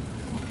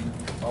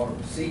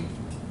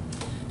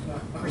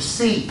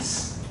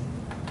 Receipts.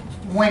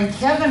 When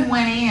Kevin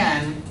went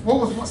in,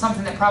 what was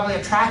something that probably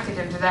attracted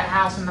him to that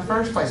house in the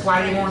first place?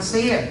 Why did he want to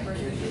see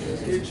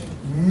it?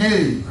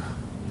 New.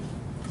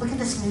 Look at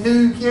this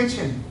new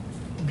kitchen.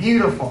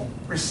 Beautiful.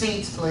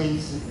 Receipts,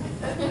 please.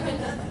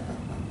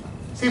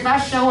 See, if I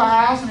show a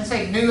house and it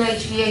says new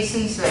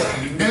HVAC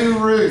system, new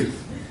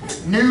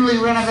roof, newly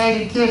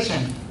renovated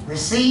kitchen,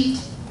 receipt,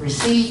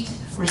 receipt,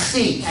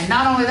 receipt. And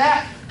not only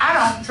that, I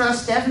don't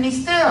trust Stephanie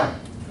still.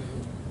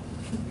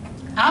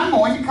 I'm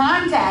going to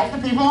contact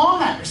the people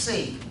on that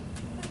receipt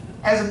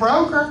as a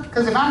broker,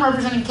 because if I'm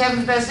representing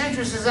Kevin's best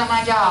interest, is that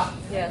my job?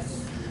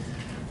 Yes.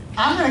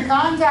 I'm going to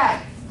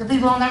contact the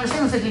people on that receipt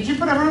and say, did you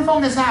put a roof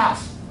on this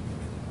house?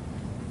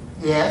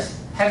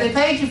 Yes. Have they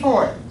paid you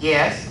for it?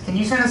 Yes. Can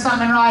you send us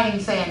something in writing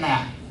saying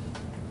that?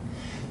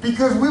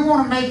 Because we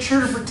want to make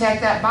sure to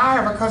protect that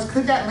buyer, because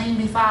could that lien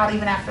be filed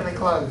even after they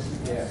close?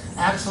 Yes.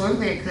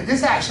 Absolutely it could.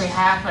 This actually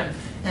happened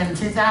in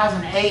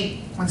 2008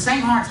 when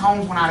St. Lawrence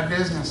Homes went out of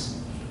business.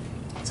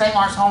 St.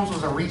 Lawrence Homes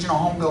was a regional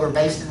home builder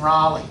based in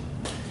Raleigh.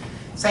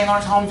 St.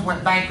 Lawrence Homes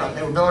went bankrupt.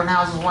 They were building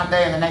houses one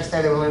day and the next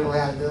day they were literally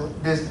out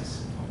of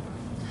business.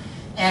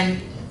 And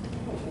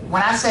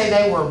when I say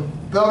they were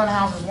building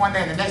houses one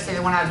day and the next day they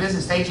went out of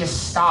business, they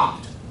just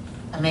stopped.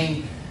 I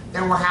mean,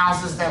 there were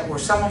houses that were,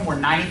 some of them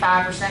were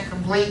 95%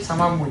 complete,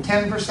 some of them were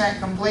 10%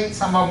 complete,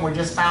 some of them were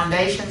just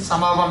foundations,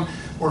 some of them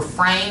were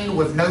framed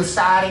with no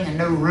siding and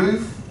no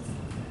roof.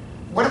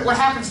 What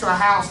happens to a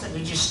house that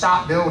you just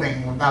stop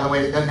building, by the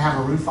way, that doesn't have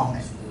a roof on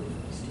it?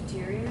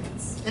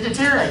 It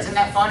deteriorates. Isn't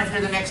that fun if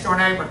you're the next door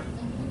neighbor?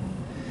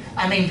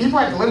 I mean, people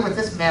have to live with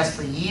this mess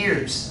for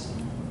years.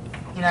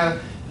 You know,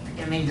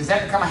 I mean, does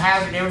that become a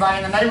hazard to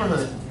everybody in the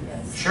neighborhood?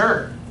 Yes.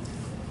 Sure.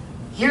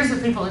 Here's the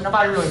people that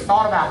nobody really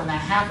thought about when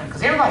that happened,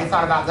 because everybody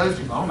thought about those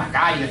people. Oh my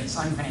God, you had this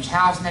unfinished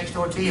house next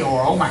door to you,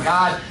 or oh my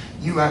God,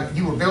 you were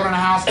building a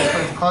house that's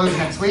supposed to close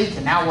next week,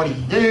 and now what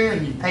do?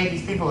 And you pay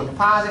these people a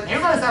deposit.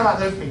 Everybody thought about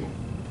those people.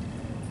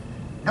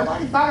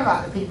 Nobody thought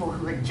about the people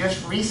who had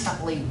just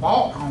recently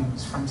bought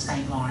homes from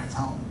St. Lawrence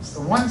Homes,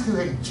 the ones who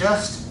had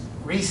just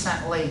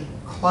recently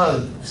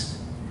closed.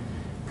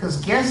 Because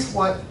guess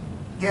what?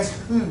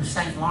 Guess who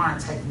St.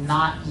 Lawrence had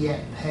not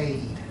yet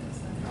paid?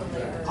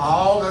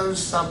 All those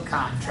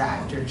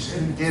subcontractors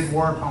who did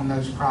work on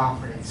those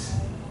properties.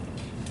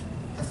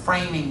 The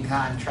framing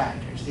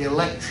contractors, the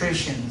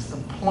electricians, the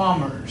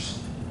plumbers,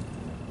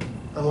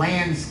 the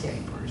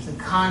landscapers, the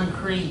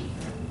concrete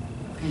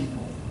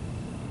people.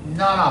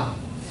 None of them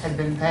had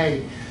been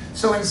paid.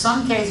 So in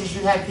some cases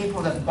you had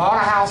people that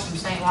bought a house from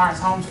St. Lawrence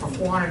Homes for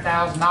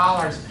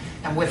 $400,000,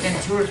 and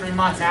within 2 or 3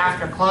 months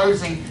after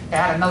closing, they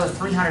had another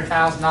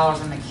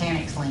 $300,000 in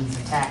mechanics liens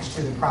attached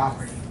to the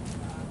property.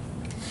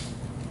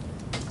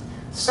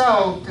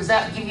 So, does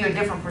that give you a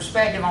different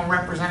perspective on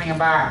representing a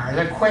buyer? Are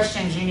there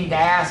questions you need to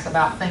ask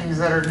about things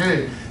that are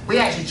new? We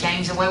actually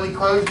changed the way we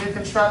close new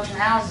construction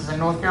houses in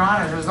North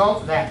Carolina as a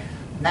result of that.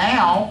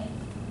 Now,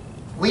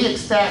 we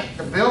expect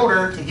the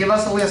builder to give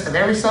us a list of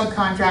every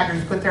subcontractor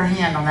who's put their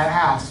hand on that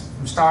house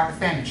from start to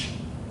finish.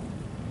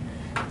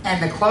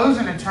 And the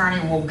closing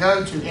attorney will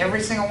go to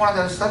every single one of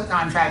those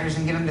subcontractors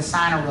and get them to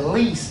sign a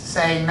release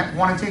saying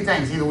one of two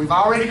things. Either we've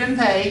already been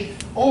paid,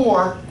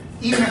 or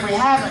even if we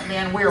haven't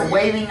been, we are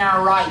waiving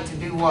our right to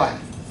do what?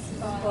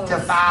 To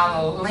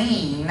file a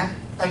lien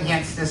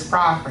against this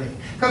property.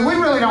 Because we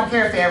really don't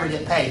care if they ever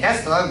get paid.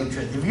 That's the ugly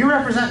truth. If you're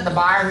representing the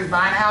buyer who's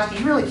buying a house, do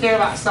you really care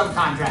about the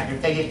subcontractor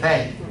if they get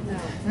paid?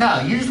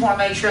 No, you just want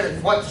to make sure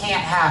that what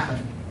can't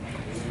happen.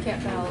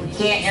 You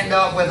can't end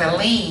up with a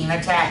lien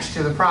attached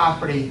to the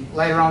property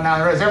later on down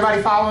the road. Is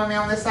everybody following me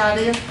on this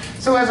idea?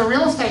 So as a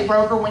real estate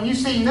broker, when you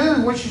see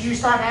new, what should you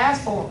start to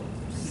ask for?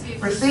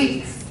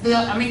 Receipts. The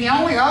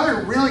only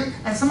other really,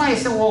 and somebody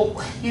said,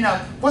 well, you know,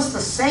 what's the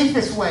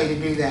safest way to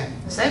do that?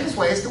 The safest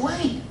way is to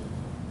wait.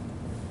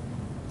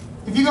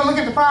 If you go look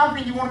at the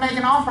property and you want to make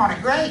an offer on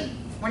it, great.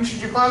 When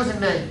should your closing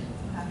be?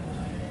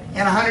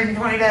 In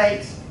 120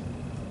 days.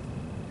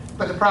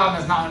 But the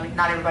problem is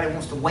not everybody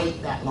wants to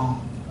wait that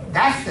long.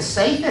 That's the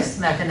safest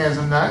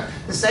mechanism, though.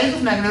 The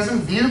safest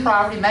mechanism, view the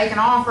property, make an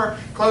offer,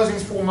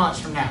 closing's 4 months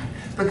from now.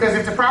 Because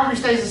if the property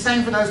stays the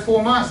same for those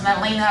 4 months and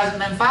that lien hasn't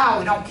been filed,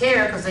 we don't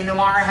care because they no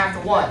longer have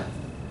the what?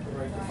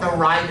 The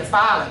right to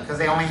file it because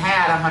they only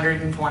had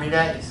 120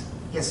 days.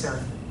 Yes, sir.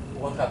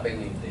 What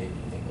happens if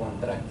the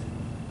contract,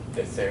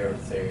 the seller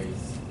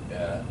says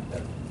that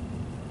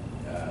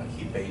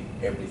he paid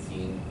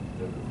everything,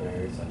 the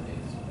repairs and the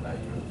suppliers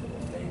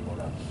or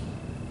labor,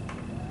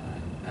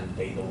 and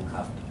they don't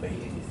have to pay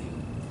anything?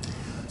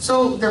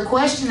 So the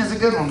question is a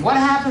good one. What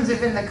happens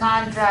if in the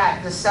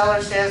contract the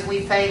seller says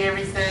we paid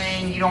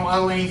everything, you don't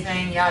owe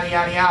anything, yada,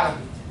 yada, yada?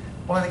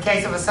 Well, in the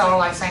case of a seller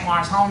like St.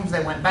 Lawrence Homes,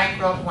 they went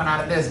bankrupt, went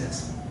out of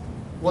business.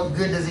 What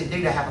good does it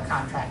do to have a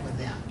contract with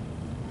them?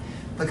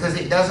 Because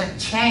it doesn't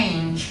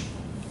change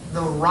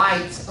the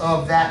rights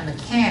of that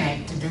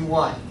mechanic to do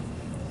what?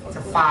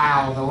 To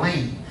file the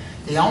lien.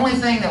 The only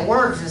thing that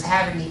works is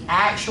having the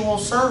actual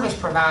service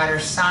provider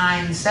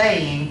sign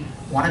saying,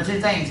 one of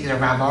two things, either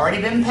I've already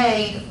been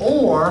paid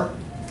or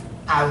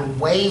I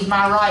waive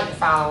my right to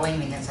file a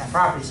lien against that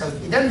property. So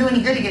it doesn't do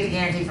any good to get the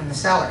guarantee from the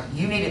seller.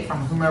 You need it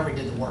from whomever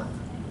did the work.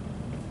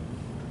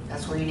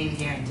 That's where you need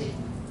the guarantee.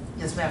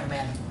 Yes, ma'am,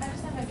 Amanda. I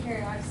just have a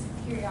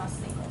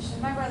curiosity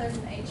question. My brother's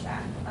an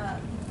HVAC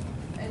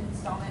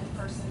installment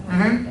person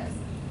who does.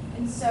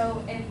 And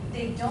so if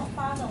they don't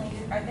file the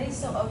lien, are they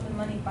still owed the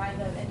money by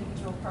the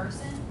individual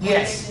person? Yes.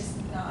 Or are they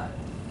just not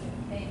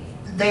getting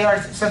paid? They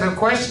are. So the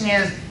question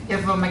is,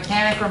 if a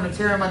mechanic or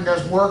materialman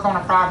does work on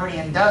a property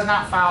and does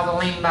not file the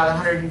lien by the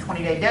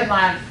 120-day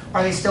deadline,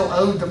 are they still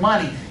owed the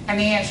money? And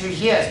the answer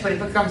is yes, but it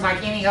becomes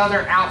like any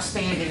other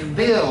outstanding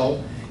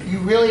bill. You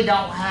really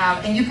don't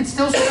have, and you can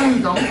still sue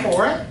them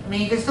for it. I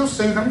mean, you can still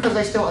sue them because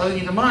they still owe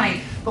you the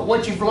money. But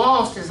what you've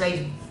lost is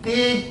a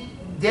big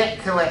debt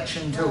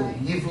collection tool.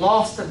 You've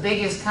lost the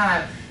biggest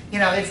kind of, you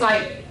know, it's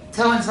like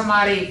telling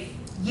somebody,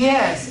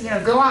 yes, you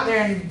know, go out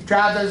there and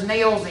drive those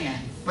nails in,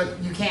 but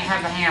you can't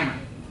have the hammer.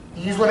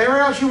 You use whatever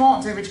else you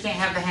want to, but you can't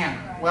have the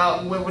hammer.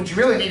 Well, what you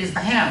really need is the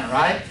hammer,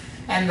 right?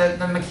 And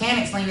the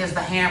mechanic's lien is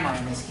the hammer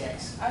in this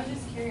case. I was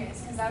just curious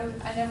because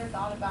I never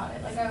thought about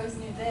it. Like I always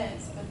knew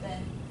this, but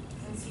then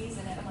since he's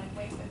in it, I'm like,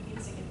 wait, but he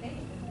doesn't get paid.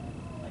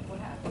 Like what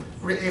happens?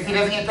 If he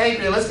doesn't get paid,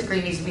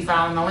 realistically, he needs to be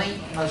filing the lien,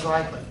 most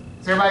likely.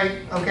 Is everybody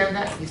okay with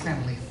that? You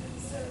stand leave.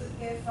 So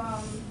if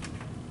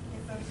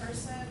a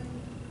person,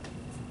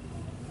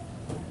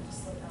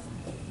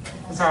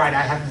 It's all right.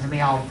 That happens to me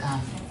all the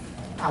time.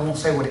 I won't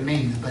say what it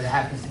means, but it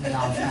happens to me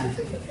all the time.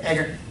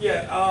 Edgar?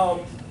 Yeah,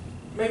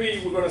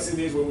 maybe we're going to see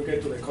this when we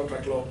get to the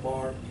contract law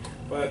part.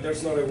 but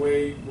there's not a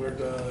way where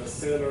the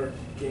seller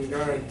can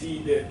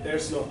guarantee that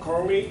there's no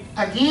car weight.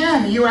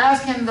 Again, you're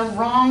asking the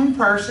wrong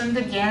person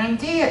to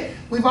guarantee it.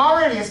 We've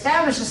already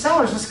established the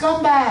seller's a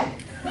scumbag.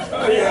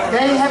 Yeah.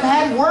 They have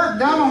had work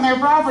done on their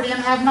property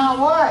and have not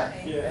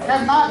what? Yeah.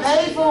 Have not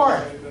paid for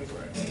it. That's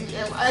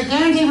right. A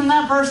guarantee from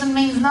that person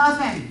means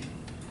nothing.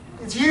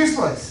 It's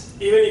useless.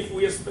 Even if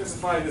we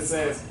specify that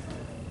says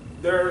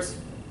there's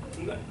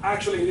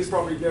actually in this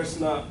property there's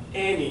not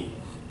any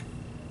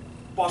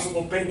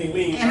possible pending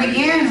lien. And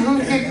again,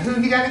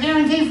 who you got the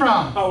guarantee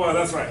from? Oh well,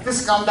 that's right. The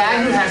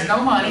scumbag who has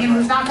no money and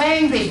who's not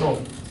paying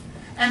people.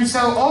 And so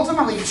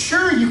ultimately,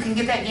 sure, you can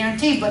get that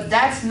guarantee, but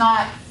that's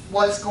not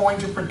what's going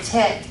to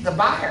protect the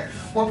buyer.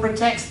 What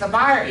protects the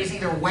buyer is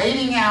either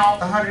waiting out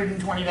the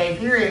 120-day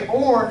period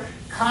or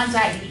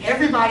contacting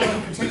everybody who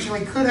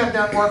potentially could have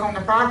done work on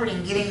the property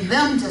and getting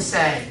them to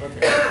say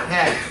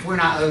that we're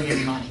not owed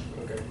any money.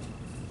 Okay.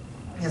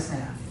 Yes,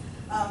 ma'am.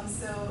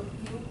 So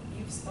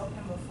you've spoken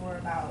before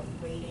about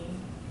waiting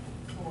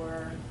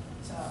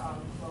to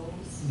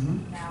close.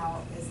 Mhm.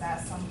 Now, is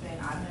that something,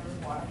 I've never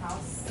bought a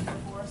house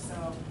before,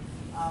 so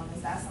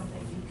is that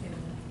something you can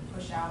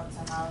push out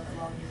to however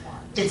long you want?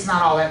 It's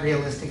not all that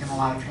realistic in a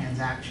lot of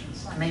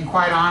transactions. I mean,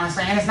 quite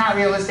honestly, and it's not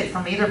realistic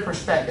from either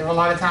perspective. A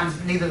lot of times,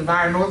 neither the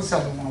buyer nor the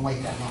seller want to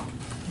wait that long.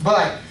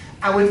 But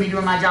I wouldn't be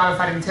doing my job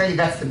if I didn't tell you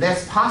that's the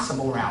best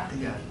possible route to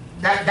go.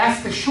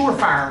 That's the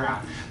surefire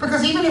route.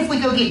 Because even if we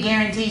go get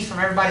guarantees from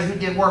everybody who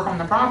did work on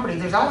the property,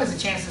 there's always a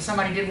chance that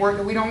somebody did work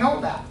that we don't know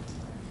about.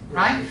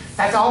 Right?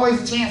 That's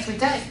always a chance we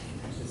take.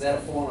 Is that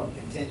a form of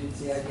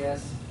contingency, I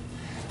guess?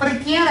 But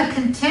again, a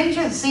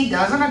contingency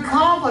doesn't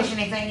accomplish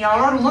anything. Y'all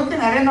are looking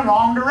at it in the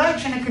wrong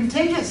direction. A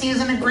contingency is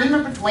an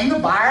agreement between the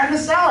buyer and the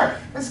seller.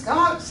 The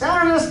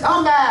seller is a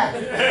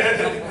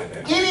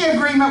scumbag. Any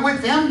agreement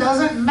with them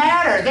doesn't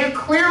matter. They're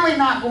clearly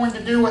not going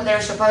to do what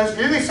they're supposed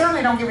to do. They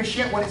certainly don't give a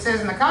shit what it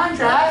says in the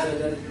contract.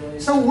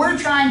 So we're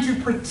trying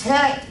to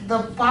protect the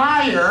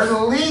buyer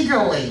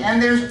legally. And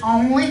there's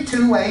only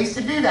two ways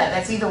to do that.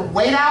 That's either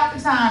wait out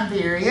the time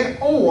period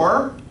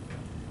or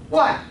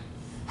what?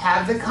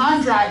 Have the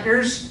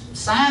contractors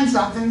sign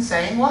something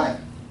saying what?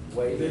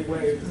 They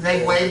waive.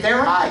 They waive their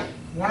right.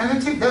 One of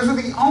the two. Those are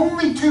the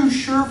only two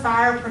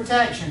surefire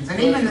protections. And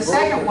even the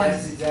second one.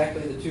 That's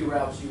exactly the two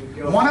routes you would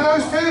go. One of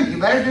those two. You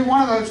better do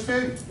one of those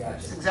two. Gotcha.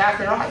 That's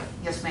exactly right.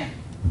 Yes, ma'am.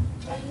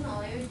 But you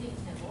know,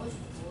 everything's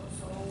negotiable,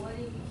 so what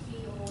if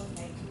he owes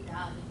like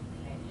 2,000,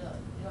 like, look,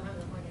 you don't have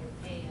the money to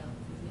pay him,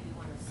 you really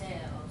wanna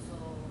sell, so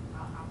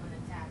I'm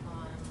gonna tack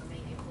on, I'm gonna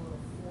make it go to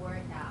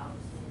 4,000,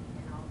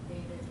 and I'll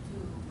pay the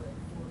 2, but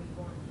before we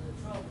go into the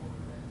trouble,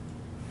 I'm gonna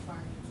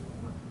charge you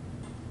 2 more.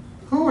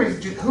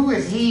 Who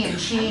is he and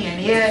she and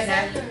it? The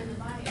seller and the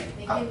buyer,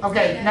 they can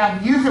Okay, say now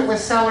that- use it with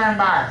seller and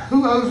buyer.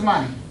 Who owes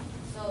money?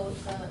 So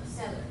the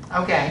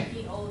seller. Okay.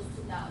 He owes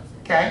 2,000.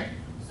 Okay.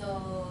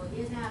 So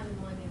he doesn't have the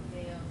money to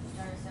pay him, he's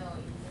trying to sell,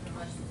 he's in a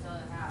rush to sell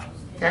the house.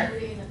 Okay. And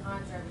put it in the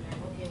contract, we're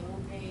like, okay,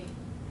 we'll pay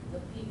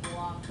the people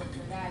off, but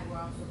for that,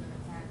 we're also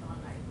gonna tack on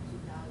like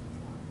 2,000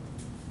 more.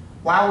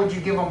 Why would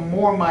you give them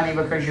more money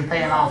because you're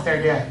paying off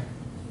their debt?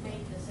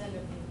 Make the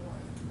seller pay more.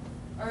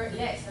 Or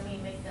less, I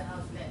mean, make the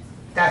house less.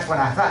 That's what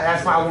I thought.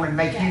 That's why I wanted to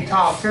make you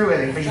talk through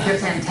it. Because you kept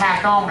saying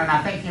tack on, and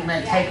I think you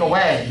meant take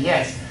away.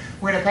 Yes.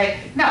 We're going to pay.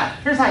 No,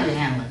 here's how you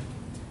handle it.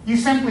 You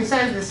simply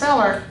say to the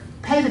seller,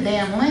 pay the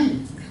damn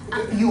lien.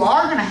 You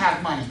are going to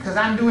have money because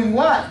I'm doing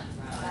what?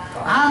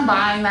 I'm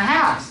buying the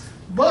house.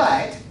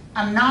 But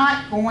I'm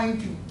not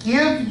going to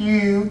give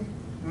you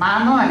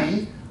my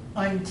money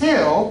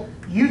until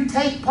you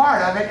take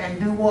part of it and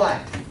do what?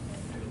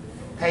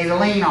 Pay the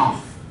lien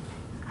off.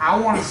 I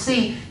want to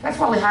see. That's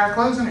why we hire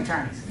closing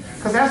attorneys.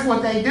 Because that's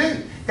what they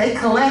do. They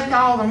collect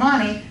all the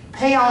money,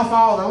 pay off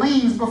all the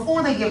liens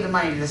before they give the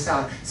money to the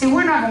seller. See,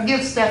 we're not going to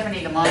give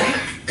Stephanie the money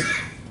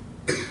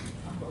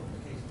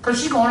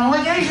because she's going on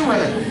vacation with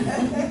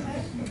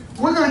it.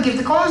 We're going to give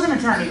the closing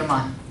attorney the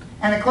money.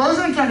 And the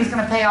closing attorney is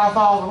going to pay off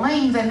all the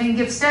liens and then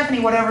give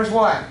Stephanie whatever's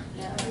what?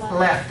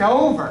 Left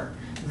over.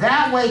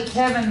 That way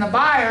Kevin, the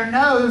buyer,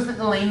 knows that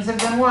the liens have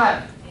been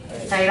what?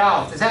 Paid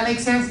off. Does that make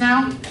sense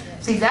now?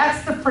 See,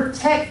 that's the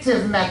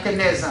protective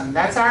mechanism.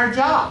 That's our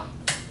job.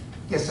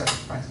 Yes, sir.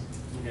 Right.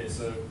 Okay,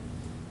 so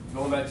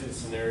going back to the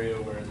scenario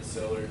where the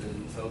seller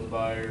didn't tell the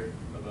buyer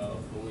about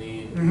the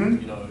lien,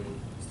 Mhm. you know,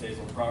 it stays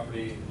on the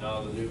property,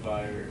 now the new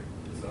buyer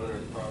is the owner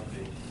of the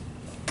property,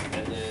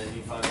 and then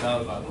he finds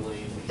out about the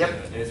lien.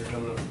 Yep. Days are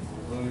coming up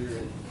for foreclosure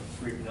and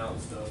freaking out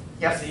and stuff.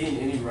 Yep. Does he in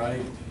any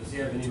right, does he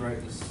have any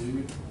right to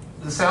sue?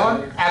 The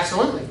seller?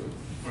 Absolutely.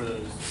 For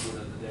those, for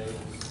the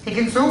damages? He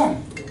can sue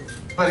them.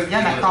 But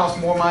again, that costs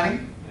more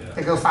money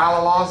to go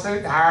file a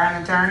lawsuit, to hire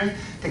an attorney,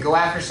 to go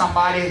after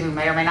somebody who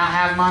may or may not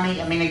have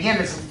money. I mean,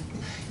 again, it's,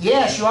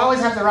 yes, you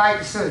always have the right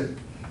to sue.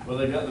 Well,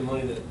 they've got the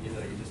money that, you know,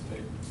 you just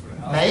paid for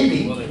the house.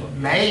 Maybe, Well, they won't.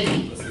 maybe.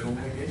 Unless they go on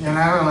vacation. You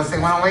know, unless they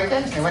went on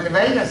vacation. They went to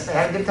Vegas. They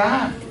had a good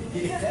time.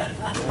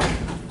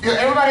 Do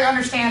everybody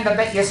understand the,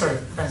 yes, sir,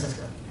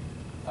 Francisco.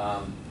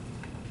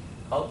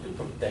 How to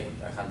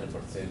protect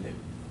 100%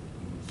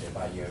 the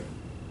buyer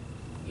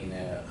in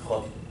a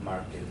hot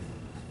market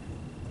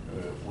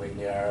when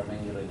there are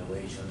many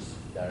renovations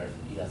that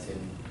it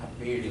doesn't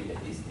appear in the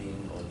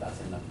listing or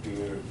doesn't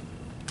appear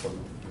from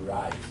your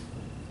eyes.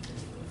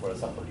 For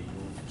example, if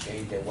you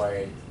change the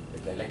wire,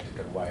 the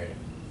electrical wire,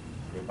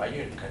 the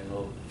buyer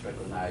cannot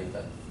recognize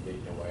that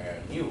the wire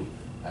are new,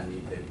 and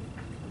if the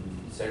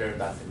seller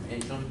doesn't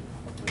mention,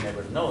 you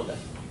never know that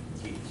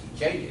he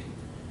changed it.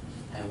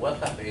 And what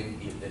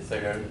happens if the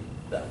seller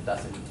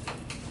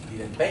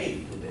didn't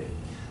pay to the...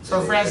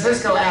 So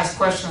Francisco asks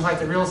questions like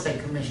the real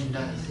estate commission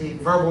does,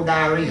 verbal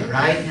diarrhea,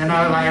 right? You know,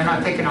 like, I'm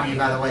not picking on you,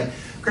 by the way.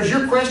 Because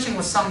your question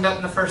was summed up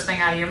in the first thing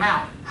out of your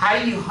mouth. How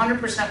do you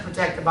 100%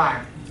 protect the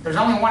buyer? There's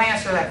only one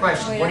answer to that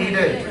question. What do you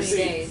do?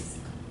 Receipts.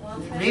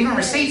 Even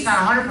receipts not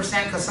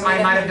 100% because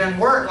somebody might have done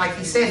work, like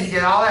he said, he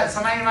did all that.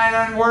 Somebody might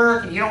have done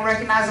work and you don't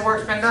recognize the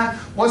work's been done.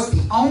 What's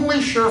the only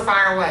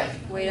surefire way?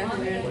 Wait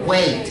 120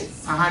 Wait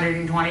days.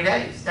 120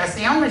 days. That's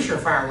the only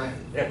surefire way.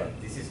 Yeah,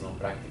 but this is not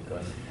practical.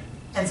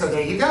 And so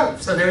there you go.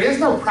 So there is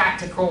no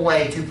practical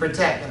way to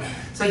protect them.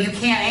 So you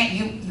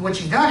can't,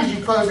 what you've done is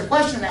you posed a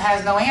question that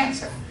has no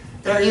answer.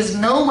 There is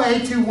no way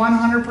to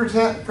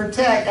 100%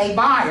 protect a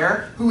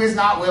buyer who is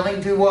not willing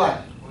to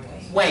what?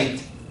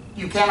 Wait.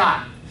 You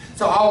cannot.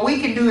 So all we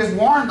can do is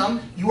warn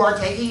them, you are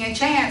taking a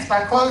chance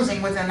by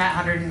closing within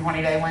that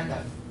 120-day window.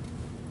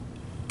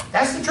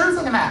 That's the truth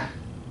of the matter.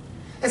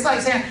 It's like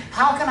saying,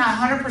 how can I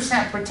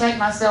 100% protect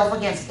myself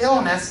against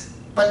illness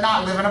but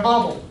not live in a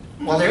bubble?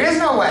 Well, there is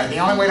no way. The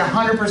only way to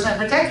 100%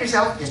 protect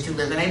yourself is to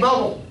live in a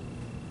bubble.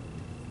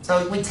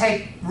 So we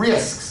take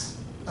risks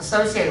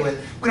associated with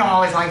it. We don't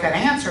always like that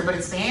answer, but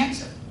it's the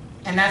answer.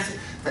 And that's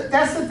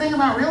the thing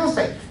about real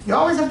estate. You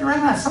always have to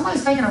recognize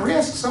somebody's taking a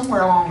risk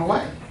somewhere along the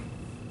way.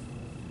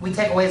 We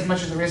take away as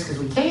much of the risk as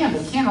we can,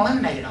 but we can't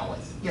eliminate it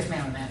always. Yes,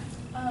 ma'am,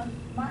 ma'am.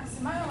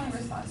 My only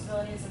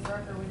responsibility as a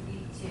broker would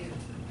be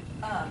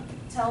to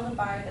tell the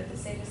buyer that the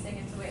safest thing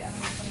is to wait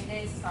 120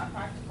 days. It's not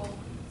practical,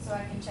 so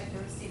I can check the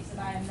receipts that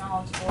I am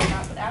knowledgeable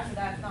about. But after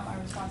that, it's not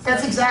my responsibility.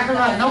 That's exactly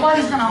right.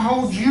 Nobody's going to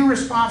hold you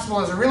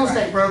responsible as a real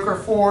estate broker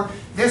for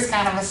this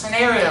kind of a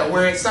scenario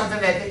where it's something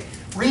that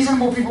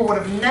reasonable people would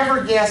have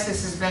never guessed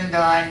this has been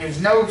done.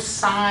 There's no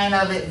sign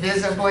of it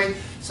visibly.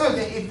 So what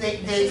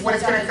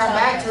it's going to come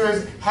back to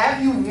is,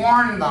 have you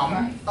warned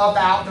them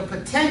about the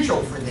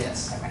potential for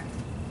this?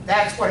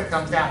 That's what it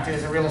comes down to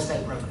as a real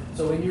estate broker.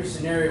 So in your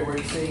scenario where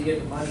you say you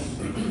give the money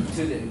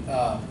to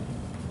the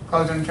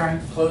Closing attorney?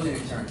 closing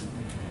attorney,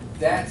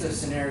 that's a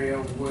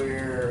scenario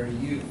where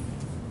you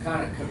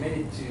kind of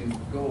committed to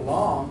go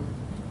along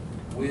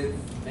with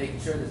making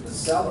sure that the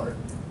seller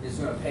is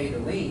going to pay the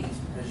liens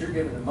because you're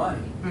giving the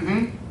money.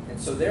 Mm-hmm. And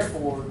so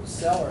therefore, the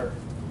seller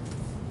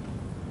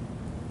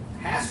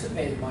has to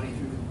pay the money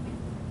through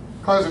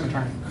Closing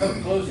attorney. the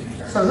closing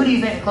attorney. So who do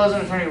you think the closing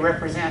attorney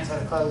represents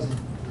at a closing?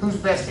 Whose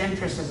best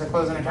interest is the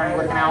closing attorney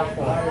looking out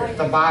for?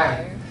 The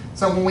buyer.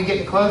 So when we get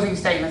the closing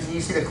statements and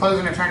you see the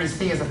closing attorney's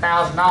fee is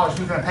 $1,000,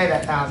 who's going to pay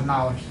that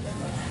 $1,000?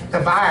 The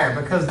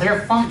buyer, because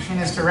their function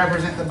is to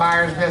represent the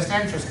buyer's best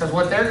interest. Because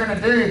what they're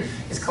going to do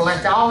is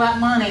collect all that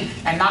money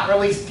and not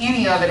release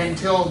any of it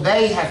until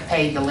they have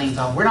paid the liens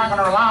off. We're not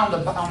going to rely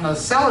on the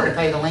seller to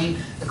pay the lien.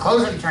 The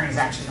closing attorney is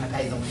actually going to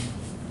pay the lien.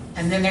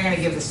 And then they're going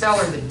to give the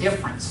seller the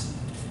difference.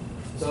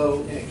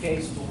 So in a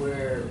case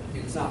where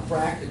it's not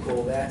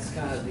practical, that's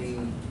kind of the...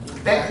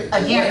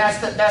 Again,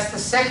 that's the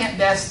second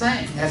best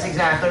thing. That's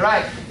exactly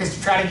right. Is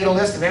to try to get a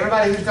list of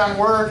everybody who's done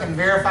work and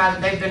verify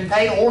that they've been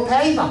paid or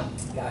pay them.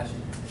 Gotcha.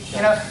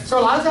 You know, so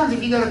a lot of times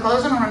if you go to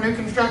closing on a new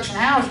construction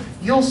house,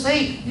 you'll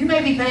see you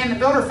may be paying the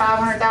builder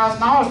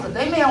 $500,000, but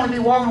they may only be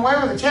walking away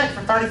with a check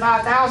for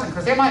 $35,000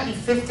 because there might be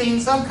 15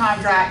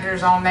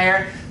 subcontractors on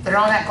there that are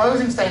on that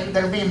closing statement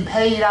that are being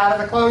paid out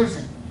of the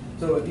closing.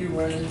 So if you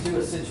run into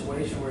a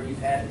situation where you've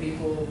had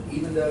people,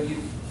 even though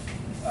you've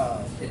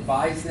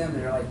advised them,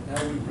 they're like,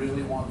 no, we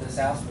really want this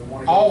house, we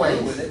want to go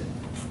through with it.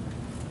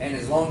 And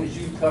as long as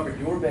you've covered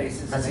your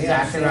bases and That's they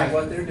exactly understand right.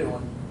 what they're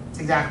doing, That's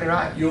exactly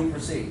right. you'll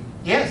proceed.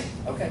 Yes.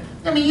 Okay.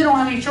 I mean, you don't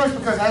have any choice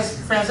because, as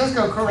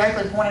Francisco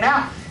correctly pointed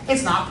out,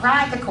 it's not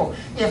practical.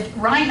 If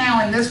right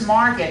now in this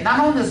market,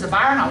 not only does the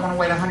buyer not want to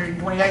wait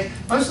 120 days,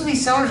 most of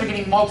these sellers are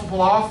getting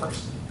multiple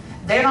offers.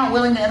 They're not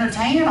willing to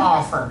entertain an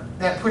offer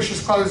that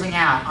pushes closing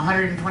out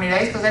 120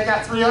 days because they've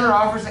got 3 other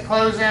offers that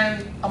close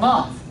in a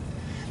month.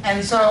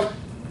 And so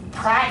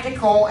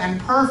practical and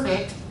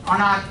perfect are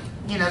not,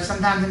 you know,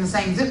 sometimes in the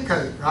same zip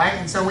code, right?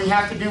 And so we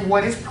have to do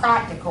what is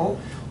practical.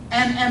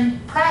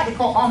 And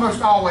practical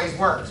almost always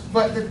works.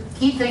 But the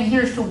key thing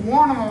here is to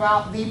warn them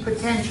about the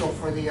potential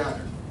for the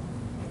other.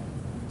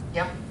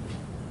 Yep.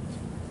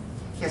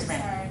 Yes,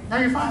 ma'am. Sorry. No,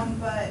 you're fine.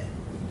 But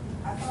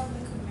I thought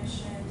the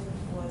commission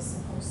was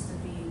supposed to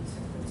be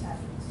to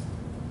protect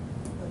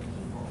the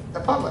people.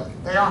 The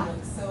public, they are.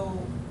 So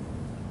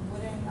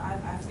wouldn't,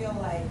 I feel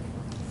like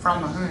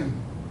From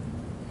whom?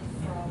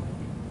 from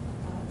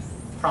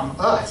us. From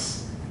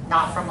us,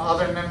 not from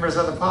other members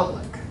of the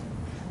public.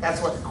 That's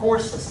what the core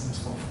system is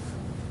for.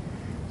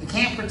 You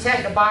can't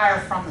protect the buyer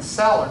from the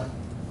seller.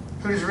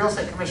 Who does the real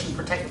estate commission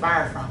protect the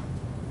buyer from?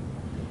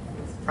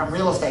 From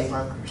real estate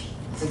brokers.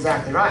 That's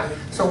exactly right.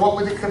 So what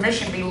would the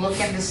commission be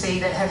looking to see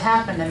that had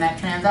happened in that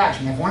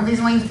transaction? If one of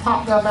these liens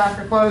popped up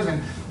after closing,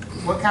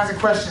 what kinds of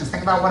questions?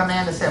 Think about what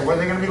Amanda said. What are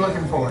they going to be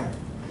looking for?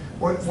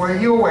 Were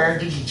you aware?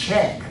 Did you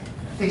check?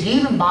 Did you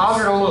even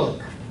bother to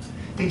look?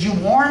 Did you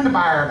warn the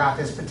buyer about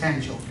this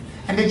potential?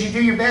 And did you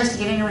do your best to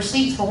get any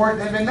receipts for work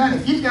that had been done?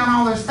 If you've done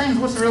all those things,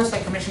 what's the real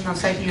estate commission going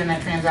to say to you in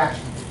that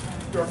transaction?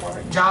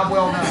 Job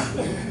well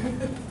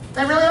done.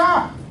 They really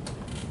are.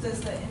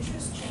 Does the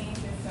interest change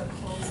if the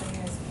closing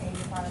is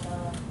paid by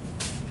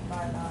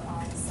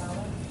the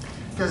seller?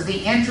 Does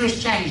the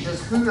interest change?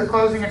 Does who the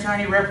closing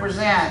attorney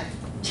represent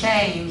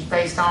change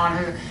based on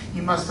who?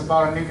 You must have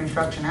bought a new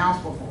construction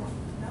house before.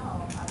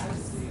 No,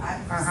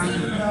 I've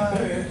seen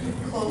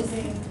the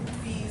closing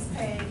fees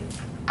paid.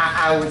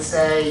 I would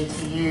say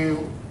to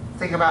you,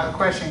 think about the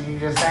question you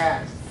just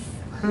asked.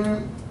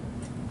 Who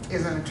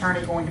is an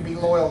attorney going to be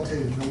loyal to?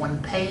 The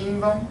one paying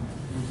them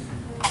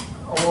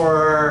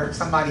or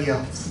somebody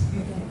else?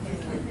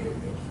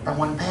 The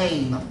one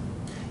paying them.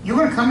 You're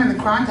going to come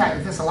into contact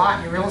with this a lot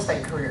in your real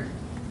estate career.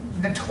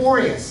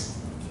 Notorious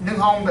new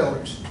home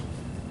builders.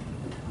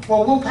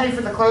 Well, we'll pay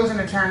for the closing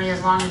attorney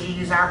as long as you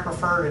use our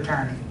preferred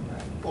attorney.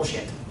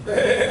 Bullshit.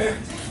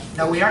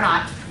 No, we are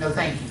not. No,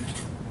 thank you.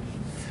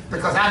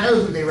 Because I know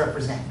who they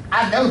represent.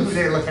 I know who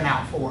they're looking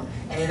out for.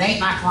 And it ain't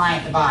my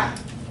client to buy.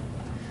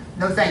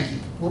 No, thank you.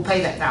 We'll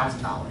pay that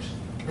 $1,000.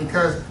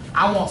 Because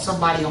I want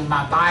somebody on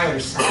my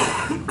buyer's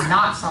side,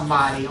 not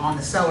somebody on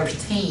the seller's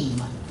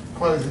team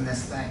closing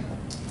this thing.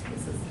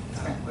 This is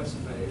not a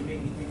question, but it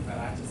made me think about,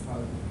 I just bought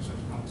a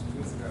construction home 2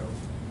 years ago,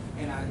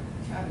 and I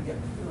kind of got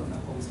the feeling the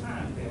whole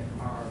time that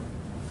our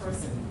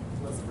person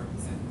wasn't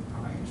representing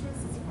our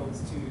interests as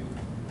opposed to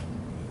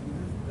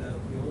the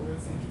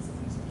builder's interests in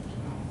the construction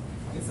home.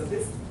 And so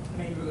this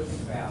made me really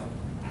think about,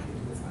 I could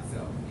do this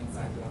myself,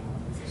 inside of my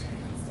position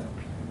and stuff.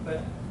 But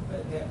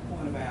that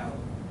point about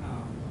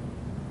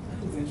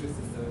whose interest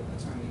is the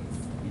attorney's,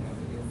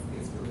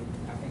 is really,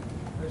 I think,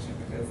 a question,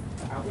 because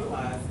I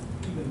realized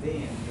even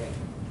then that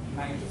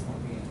my interest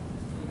won't be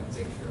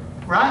taken care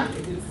of. Right?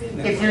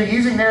 If you're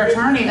using their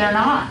attorney, they're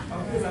not.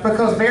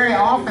 Because very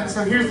often,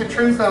 so here's the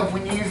truth of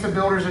when you use the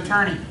builder's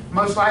attorney.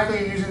 Most likely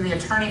you're using the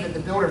attorney that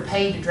the builder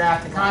paid to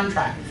draft the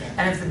contract.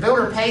 And if the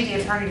builder paid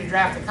the attorney to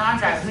draft the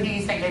contract, who do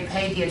you think they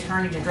paid the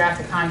attorney to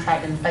draft the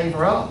contract in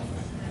favor of?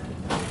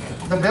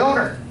 The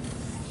builder.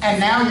 And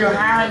now you're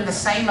hiring the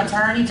same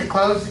attorney to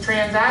close the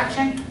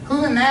transaction?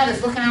 Who in that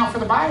is looking out for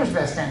the buyer's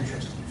best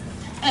interest?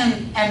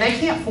 And they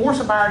can't force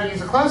a buyer to use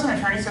a closing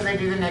attorney, so they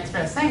do the next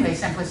best thing. They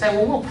simply say,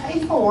 well, we'll pay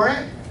for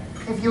it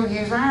if you'll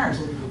use ours.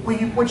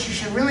 What you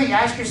should really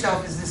ask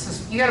yourself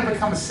is you got to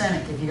become a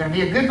cynic. If you're going to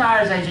be a good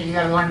buyer's agent, you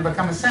got to learn to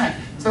become a cynic.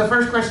 So the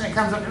first question that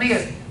comes up to me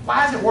is,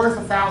 why is it worth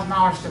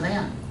 $1,000 to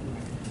them?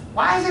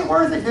 Why is it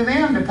worth it to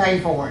them to pay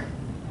for it?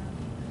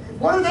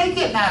 What are they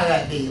getting out of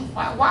that deal?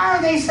 Why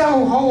are they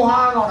so whole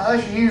hog on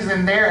us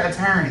using their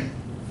attorney?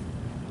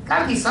 Got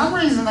to be some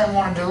reason they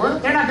want to do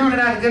it. They're not doing it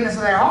out of the goodness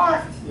of their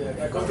heart. Yeah,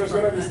 because there's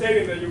going to be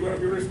stating that you're going to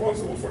be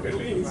responsible for the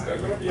liens. There's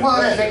going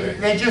to be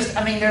they just,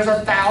 I mean, there's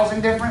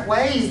 1,000 different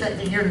ways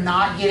that you're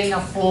not getting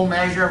a full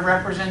measure of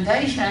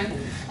representation.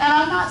 And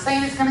I'm not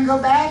saying it's going to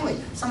go badly.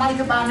 Somebody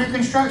could buy new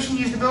construction,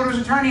 use the builder's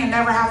attorney, and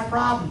never have a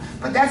problem.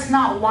 But that's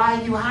not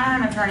why you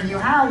hire an attorney. You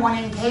hire one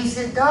in case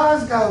it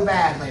does go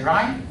badly,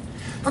 right?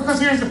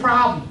 Because here's the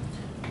problem.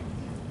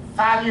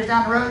 5 years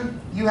down the road,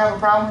 you have a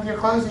problem with your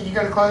closing, you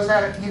go to close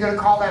that, you go to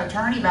call that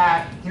attorney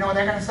back, you know what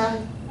they're going to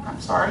say?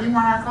 I'm sorry, you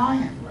weren't our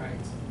client. Right.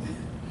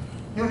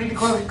 You don't need to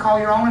call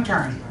your own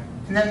attorney.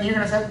 And then you're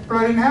going to say, but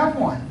I didn't have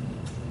one.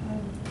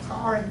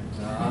 Sorry.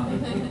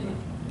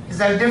 Is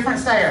that a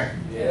difference there?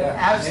 Yeah.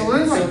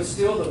 Absolutely. And so it's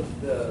still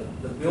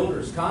the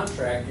builder's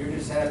contract, you're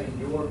just having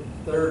your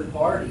third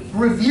party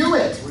review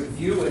it.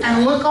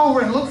 And look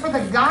over and look for the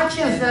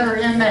gotchas that are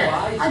in there.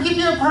 I'll give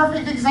you a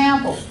perfect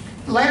example.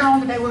 Later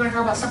on today, we're going to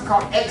talk about something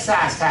called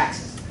excise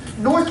taxes.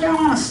 North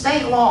Carolina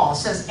state law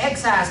says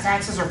excise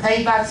taxes are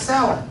paid by the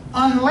seller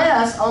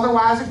unless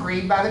otherwise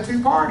agreed by the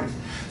two parties.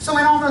 So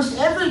in almost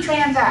every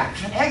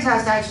transaction,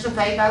 excise taxes are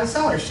paid by the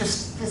seller.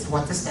 It's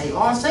what the state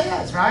law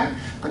says, right?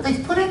 But they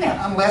put in there,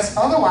 unless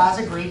otherwise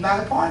agreed by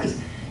the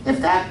parties. If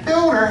that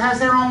builder has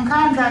their own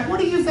contract, what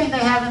do you think they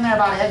have in there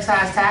about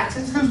excise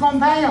taxes? Who's going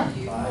to pay them?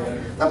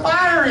 The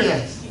buyer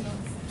is.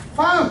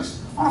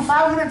 Folks, on a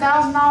 $500,000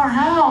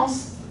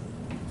 house,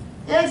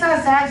 the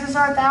excise taxes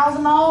are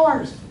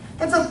 $1,000.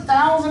 That's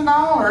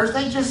 $1,000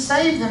 they just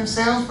saved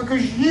themselves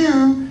because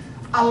you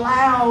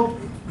allowed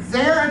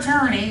their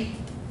attorney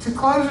to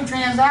close a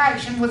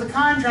transaction with a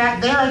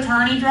contract their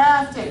attorney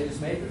drafted. They just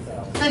made their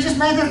 $1,000. They just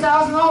made their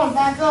 $1,000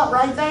 back up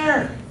right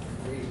there.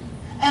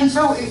 And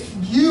so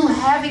you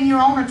having your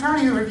own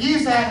attorney who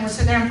reviews that and would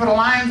sit there and put a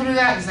line through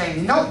that and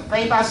say, nope,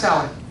 paid by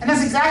seller. And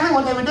that's exactly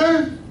what they would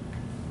do.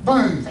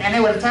 Boom. And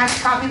they would attach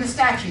a copy of the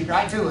statute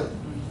right to it.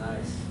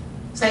 Nice.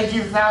 Saved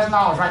you $1,000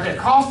 right there.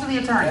 Cost of the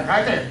attorney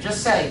right there.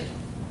 Just saved.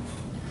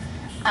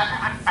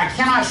 I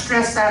cannot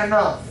stress that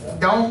enough.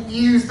 Don't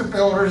use the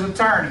builder's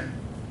attorney.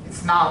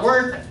 It's not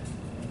worth it.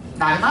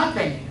 Not in my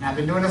opinion. And I've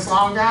been doing this a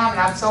long time, and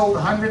I've sold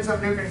hundreds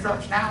of new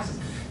construction houses.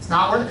 It's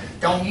not worth it.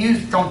 Don't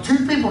use the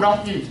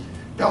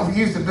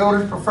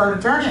builder's preferred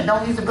attorney, and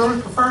don't use the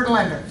builder's preferred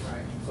lender.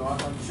 Right. So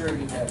I'm sure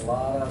you've had a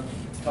lot of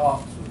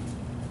talks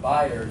with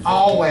buyers.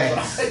 Always.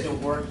 Tried to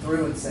work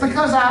through and say.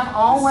 Because I've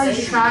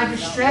always tried to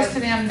stress to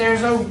them,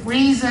 there's a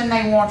reason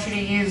they want you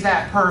to use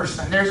that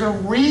person. There's a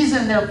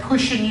reason they're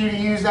pushing you to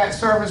use that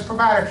service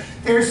provider.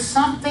 There's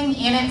something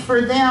in it for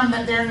them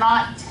that they're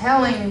not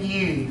telling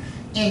you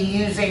in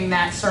using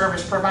that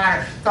service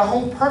provider. The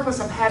whole purpose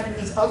of having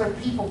these other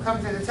people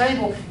come to the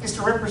table is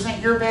to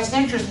represent your best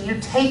interest, and you're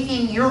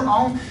taking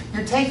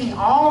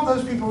all of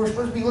those people who are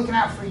supposed to be looking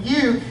out for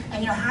you,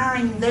 and you're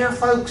hiring their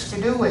folks to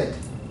do it.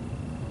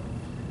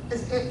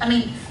 I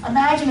mean,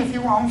 imagine if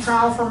you were on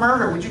trial for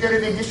murder. Would you go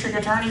to the district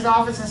attorney's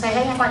office and say,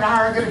 hey, I'd like to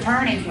hire a good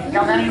attorney?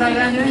 Y'all got anybody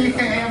down here? You'd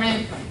be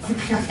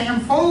a damn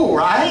fool,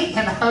 right? You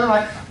know,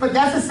 like, but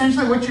that's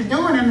essentially what you're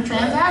doing in a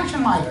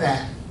transaction like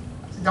that.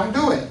 So don't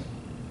do it.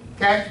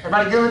 Okay?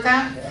 Everybody good with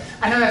that?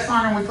 I know that's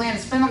longer than we plan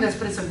to spend on this,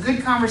 but it's a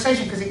good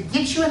conversation because it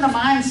gets you in the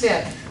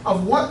mindset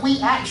of what we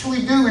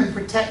actually do in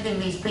protecting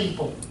these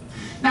people.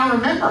 Now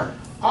remember,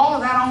 all of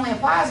that only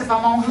applies if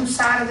I'm on whose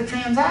side of the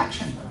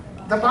transaction?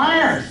 The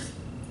buyer's.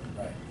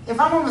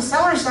 If I'm on the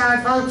seller's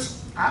side, folks,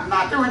 I'm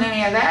not doing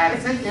any of that.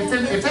 If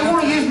they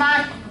want to use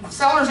my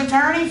seller's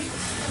attorney,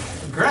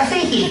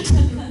 great.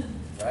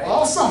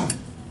 Awesome.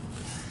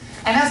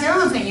 And that's the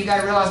other thing you got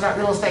to realize about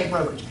real estate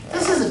brokerage.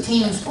 This is a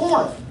team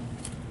sport.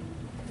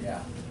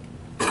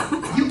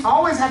 You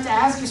always have to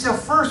ask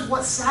yourself first,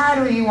 what side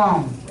are you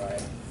on? Right.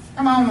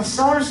 Am I on the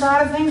seller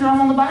side of things or am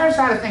I on the buyer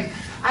side of things?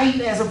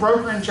 As a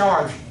broker in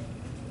charge,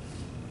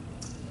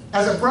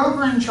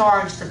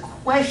 the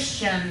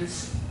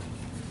questions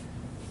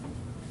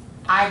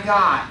I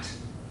got,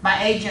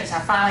 my agents, I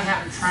finally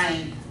have them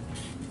trained.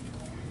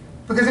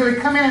 Because they would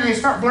come in and they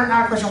start blurting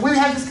out a question. We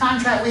have this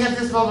contract, we have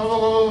this blah, blah, blah,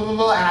 blah, blah,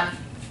 blah, and I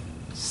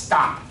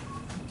stop.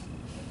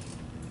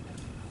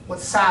 What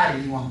side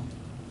are you on?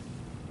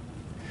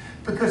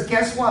 Because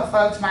guess what,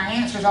 folks? My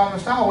answer is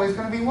almost always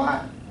going to be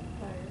what?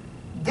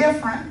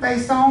 Different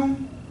based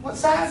on what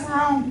side we're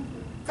on.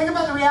 Think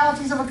about the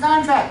realities of a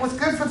contract. What's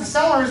good for the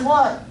seller is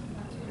what?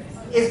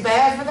 Is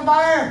bad for the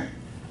buyer.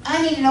 I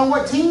need to know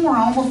what team we're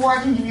on before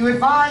I can give you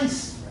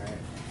advice.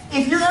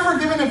 If you're ever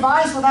giving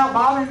advice without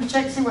bothering to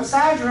check to see what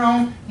side you're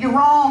on, you're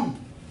wrong.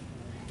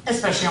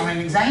 Especially on an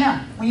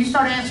exam. When you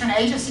start answering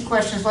agency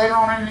questions later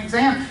on in an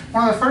exam,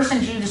 one of the first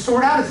things you need to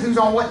sort out is who's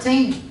on what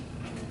team.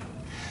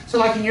 So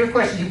like in your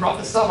question, you brought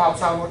this up,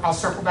 so I'll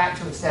circle back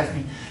to it,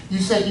 Stephanie. You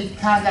said you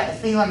kind of got the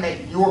feeling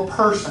that your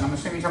person, I'm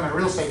assuming you're talking about a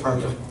real estate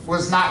broker,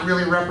 was not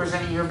really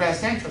representing your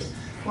best interest.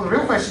 Well, the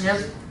real question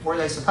is, were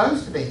they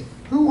supposed to be?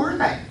 Who were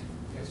they?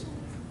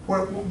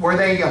 Were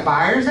they a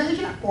buyer's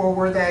agent or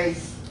were they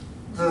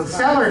the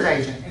seller's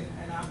agent?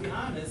 And I'll be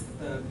honest,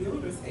 the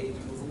builder's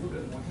agent was a little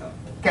bit more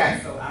helpful. Okay.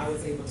 So I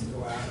was able to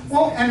go out and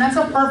Well, and that's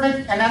a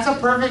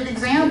perfect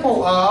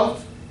example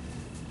of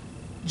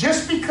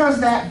just because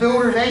that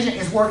builder's agent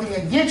is working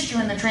against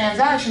you in the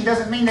transaction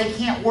doesn't mean they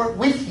can't work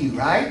with you,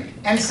 right?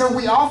 And so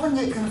we often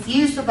get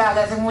confused about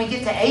that. And when we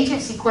get to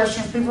agency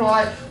questions, people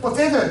are like, well,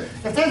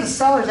 if they're the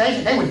seller's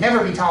agent, they would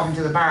never be talking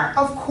to the buyer.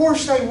 Of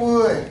course they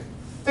would.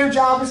 Their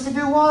job is to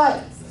do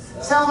what?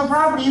 Sell the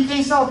property. You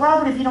can't sell a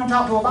property if you don't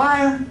talk to a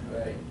buyer.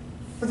 Right.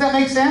 Does that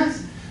make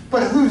sense?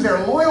 But who's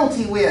their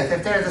loyalty with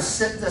if they're the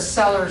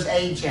seller's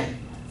agent?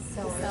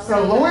 The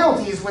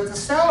loyalty is with the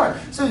seller.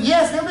 So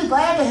yes, they'll be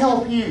glad to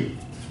help you.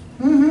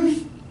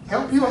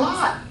 Help you a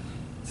lot.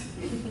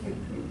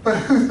 But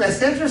whose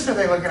best interest are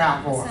they looking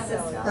out for?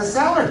 The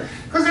seller.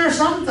 Because there are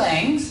some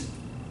things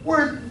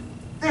where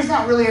there's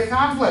not really a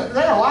conflict.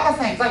 There are a lot of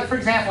things. Like, for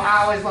example,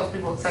 I always love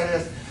people to say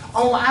this.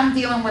 Oh, I'm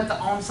dealing with the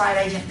on-site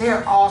agent.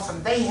 They're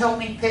awesome. They helped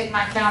me pick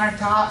my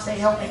countertops. They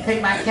helped me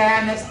pick my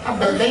cabinets. I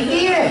bet they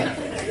did.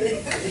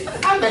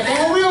 I bet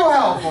they were real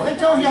helpful. They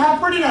told you how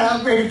pretty that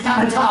upgraded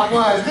countertop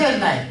was,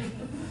 didn't they?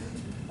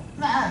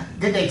 Nah.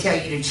 Did they tell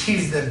you to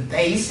choose the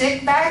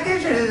basic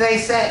package, or did they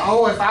say,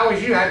 oh, if I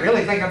was you, I'd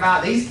really think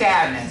about these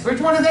cabinets? Which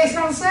one did they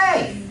still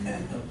say?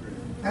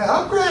 The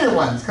upgraded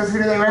ones, because who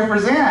do they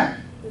represent?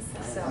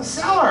 The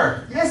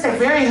seller. Yes, they're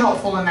very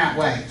helpful in that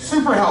way.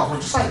 Super helpful.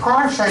 Just like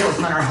car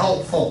salesmen are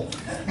helpful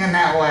in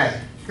that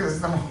way. Because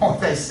the more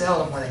they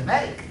sell, the more they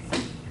make.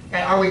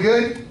 Okay, are we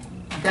good?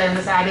 Okay, in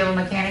this idea of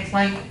a mechanics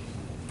link?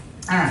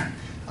 Alright.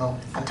 Oh,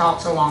 I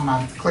talked so long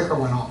my clicker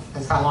went off.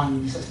 That's how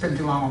long you said spend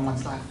too long on one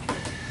slide.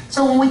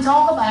 So when we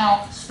talk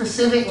about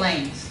specific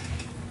liens,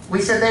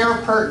 we said they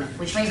are pertinent,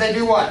 which means they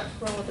do what?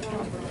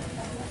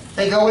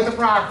 They go with the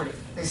property.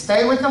 They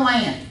stay with the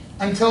land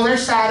until they're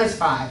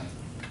satisfied.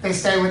 They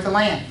stay with the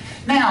land.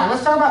 Now,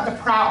 let's talk about the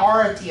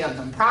priority of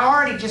them.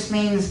 Priority just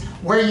means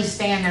where you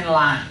stand in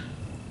line.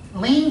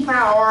 Lien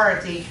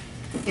priority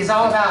is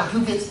all about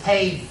who gets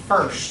paid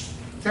first.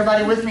 Is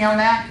everybody with me on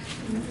that?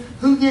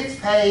 Who gets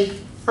paid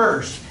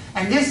first?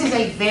 And this is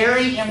a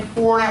very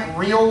important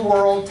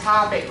real-world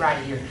topic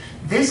right here.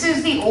 This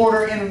is the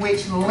order in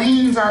which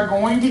liens are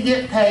going to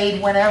get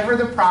paid whenever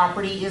the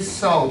property is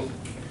sold.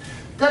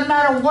 Doesn't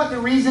matter what the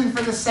reason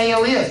for the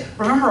sale is.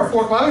 Remember, a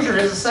foreclosure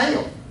is a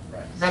sale.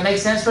 Does that make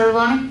sense for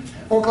everybody?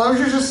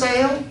 Foreclosure is a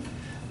sale,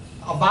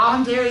 a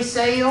voluntary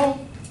sale,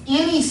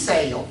 any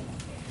sale,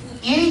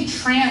 any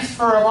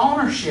transfer of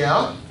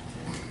ownership.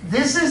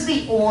 This is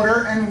the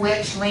order in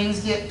which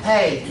liens get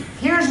paid.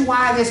 Here's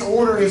why this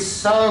order is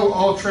so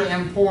ultra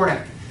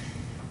important.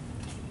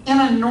 In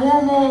a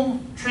normal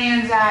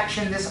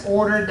transaction, this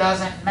order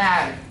doesn't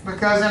matter,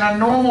 because in a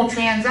normal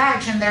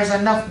transaction, there's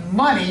enough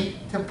money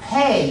to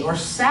pay or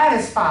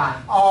satisfy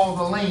all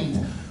the liens.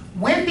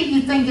 When do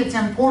you think it's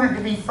important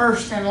to be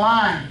first in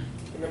line?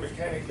 And the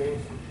mechanic thing.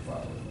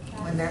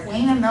 When there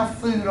ain't enough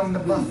food on the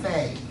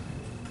buffet.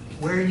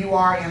 Where you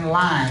are in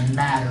line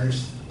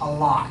matters a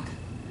lot.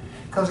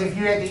 Because if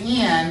you're at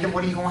the end,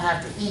 what are you going to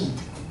have to eat?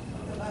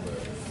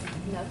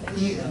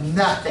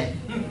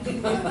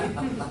 Nothing.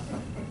 Nothing.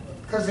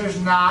 Because there's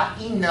not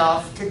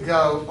enough to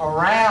go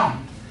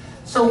around.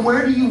 So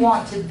where do you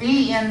want to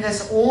be in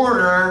this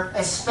order,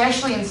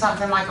 especially in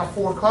something like a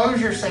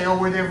foreclosure sale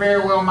where there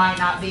very well might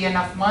not be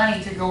enough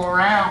money to go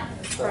around?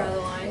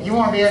 You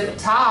want to be at the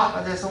top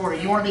of this order.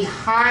 You want to be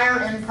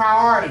higher in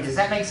priority. Does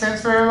that make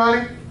sense for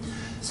everybody?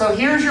 So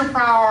here's your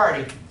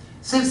priority.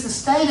 Since the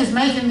state is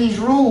making these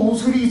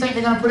rules, who do you think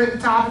they're going to put at the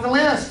top of the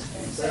list?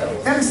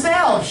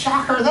 Themselves.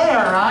 Shocker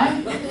there,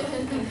 right?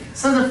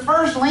 So the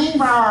first lien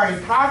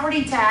priority,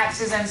 property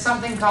taxes and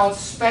something called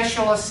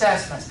special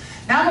assessments.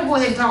 Now I'm going to go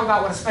ahead and talk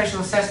about what a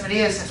special assessment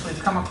is, since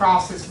we've come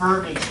across this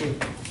verbiage here.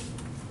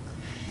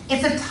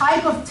 It's a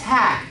type of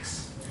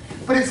tax,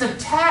 but it's a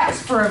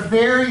tax for a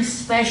very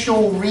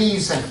special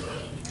reason.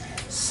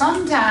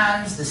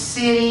 Sometimes the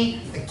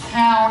city, the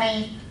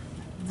county,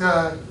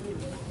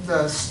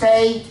 the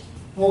state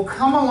will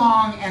come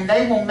along and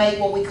they will make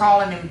what we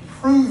call an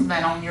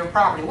improvement on your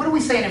property. What did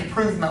we say an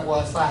improvement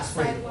was last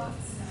week?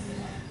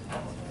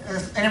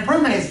 An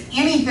improvement is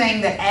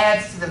anything that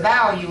adds to the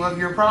value of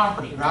your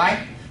property,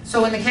 right?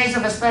 So in the case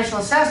of a special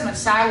assessment,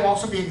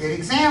 sidewalks will be a good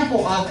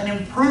example of an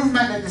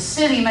improvement that the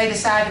city may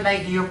decide to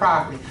make to your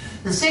property.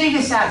 The city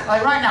decides,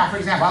 like right now, for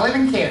example, I live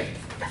in Cary.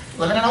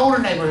 Live in an older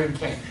neighborhood in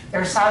Cary.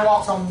 There are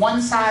sidewalks on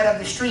one side of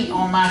the street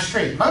on my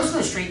street. Most of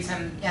the streets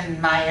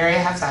in my area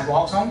have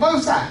sidewalks on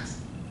both sides.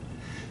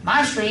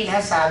 My street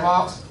has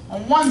sidewalks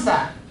on one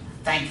side.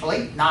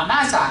 Thankfully, not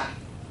my side.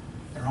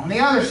 They're on the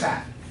other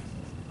side.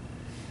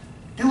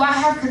 Do I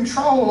have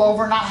control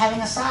over not having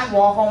a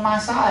sidewalk on my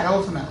side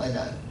ultimately,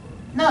 though?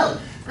 No,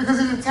 because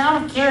if the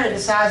town of Cary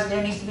decides that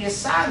there needs to be a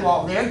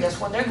sidewalk there, guess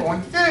what they're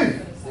going to do?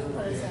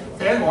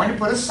 They're going to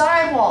put a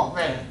sidewalk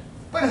there.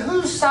 But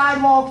whose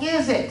sidewalk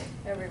is it?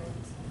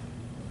 Everyone's.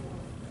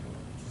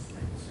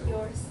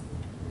 Yours.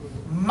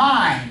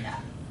 Mine.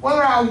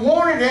 Whether I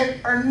wanted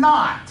it or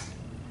not.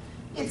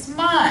 It's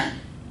mine.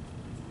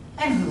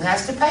 And who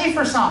has to pay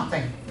for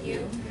something?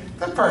 You.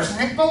 The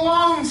person it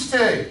belongs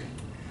to.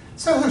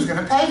 So who's going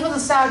to pay for the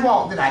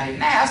sidewalk that I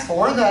didn't ask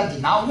for, that I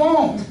did not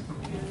want?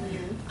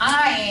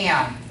 I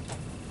am.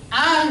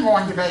 I'm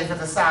going to pay for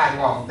the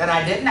sidewalk that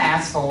I didn't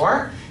ask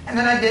for and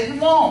that I didn't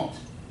want,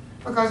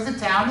 because the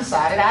town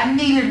decided I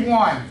needed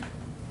one.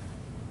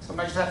 So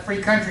much of that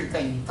free country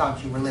thing you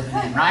thought you were living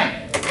in,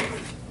 right?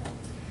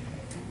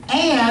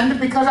 And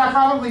because I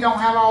probably don't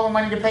have all the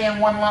money to pay in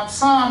one lump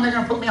sum, they're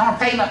going to put me on a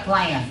payment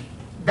plan.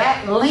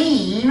 That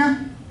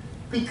lien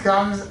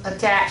becomes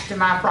attached to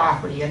my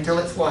property until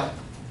it's what?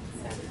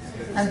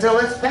 Until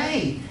it's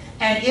paid.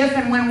 And if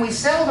and when we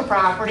sell the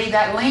property,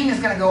 that lien is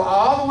going to go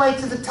all the way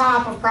to the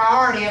top of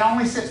priority. It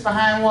only sits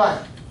behind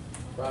what?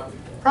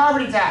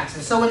 Property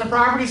taxes. So when the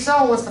property's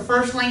sold, what's the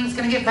first lien that's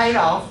going to get paid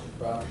off?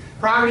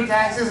 Property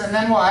taxes, and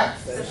then what?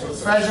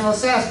 Special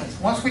assessments.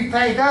 Once we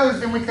pay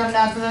those, then we come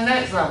down to the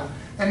next level.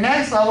 The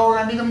next level are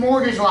going to be the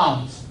mortgage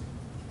loans.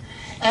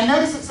 And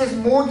notice it says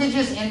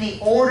mortgages in the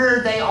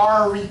order they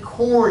are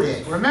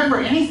recorded. Remember,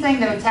 anything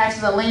that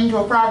attaches a lien to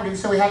a property,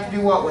 so we have to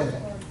do what with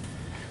it?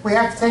 We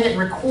have to take it and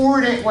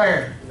record it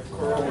where?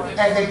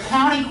 At the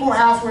county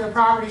courthouse where the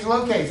property is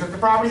located. So if the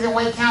property is in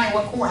Wake County,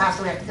 what courthouse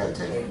do we have to go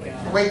to?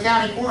 The Wake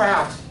County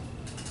courthouse.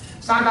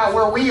 It's not about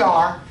where we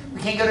are.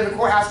 We can't go to the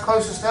courthouse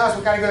closest to us.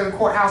 We've got to go to the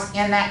courthouse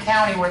in that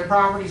county where the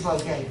property is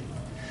located.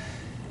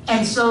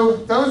 And so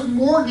those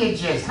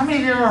mortgages, how many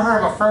of you ever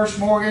heard of a first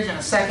mortgage and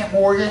a second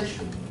mortgage?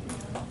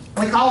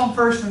 We call them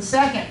first and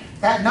second.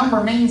 That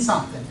number means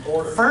something.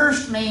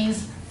 First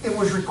means it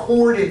was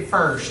recorded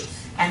first.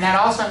 And that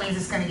also means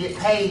it's going to get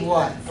paid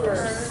what?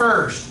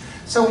 First.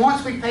 So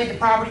once we pay the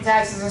property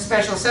taxes and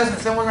special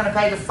assessments, then we're going to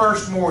pay the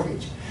first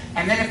mortgage.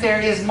 And then if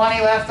there is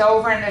money left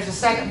over and there's a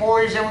second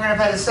mortgage, then we're going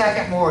to pay the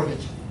second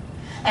mortgage.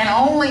 And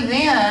only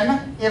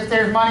then, if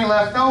there's money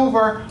left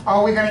over,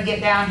 are we going to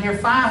get down here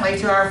finally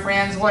to our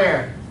friends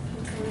where?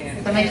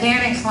 The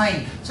mechanics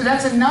lien. So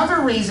that's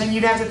another reason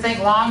you'd have to think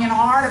long and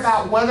hard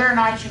about whether or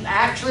not you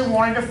actually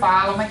wanted to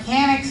file a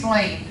mechanics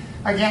lien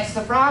against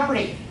the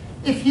property.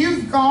 If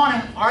you've gone,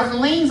 and are the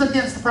liens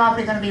against the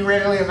property going to be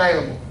readily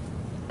available?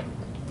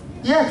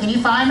 Yeah, can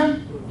you find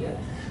them? Yeah.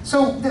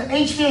 So the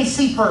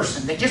HVAC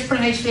person that just put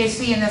an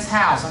HVAC in this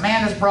house,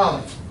 Amanda's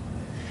brother,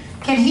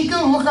 can he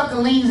go look up the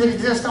liens that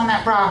exist on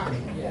that property?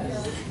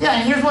 Yeah,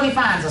 and here's what he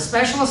finds: a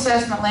special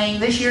assessment lien,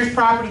 this year's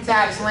property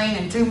tax lien,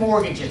 and 2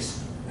 mortgages.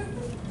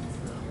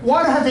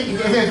 What are the,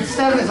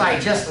 instead of it's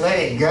like, just let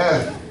it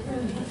go.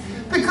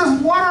 Because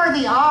what are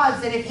the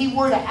odds that if he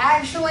were to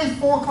actually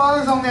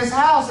foreclose on this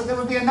house, that there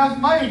would be enough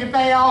money to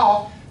pay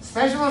off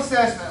special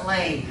assessment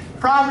lien,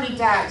 property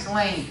tax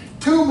lien,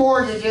 2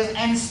 mortgages,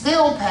 and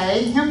still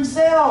pay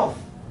himself?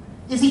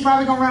 Is he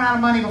probably going to run out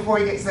of money before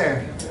he gets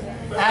there?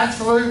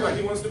 Absolutely.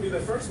 He wants to be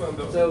the first one,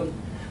 though. So,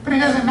 But it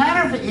doesn't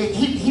matter if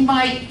he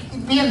might,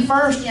 being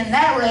first in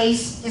that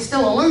race is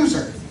still a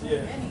loser.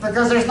 Yeah.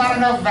 Because there's not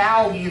enough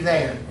value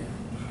there.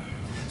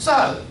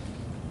 So,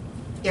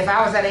 if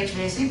I was that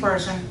HVAC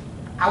person,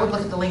 I would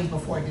look at the liens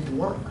before I did the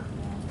work.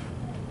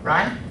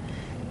 Right?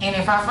 And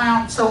if I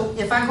found, so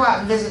if I go out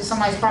and visit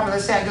somebody's property,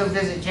 let's say I go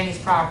visit Jenny's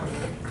property,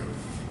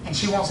 and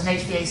she wants an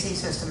HVAC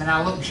system, and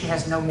I look and she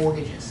has no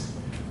mortgages.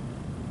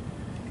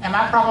 Am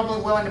I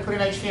probably willing to put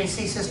an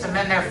HVAC system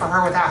in there for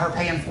her without her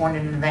paying for it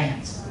in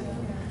advance?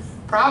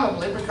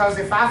 Probably, because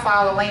if I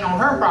file a lien on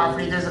her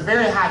property, there's a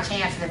very high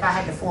chance that if I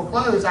had to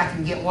foreclose, I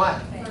can get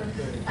what?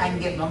 I can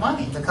get my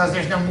money, because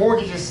there's no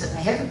mortgages sitting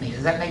ahead of me.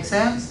 Does that make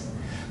sense?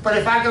 But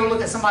if I go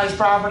look at somebody's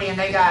property and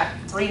they got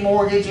 3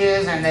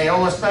 mortgages and they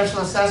owe a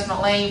special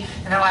assessment lien,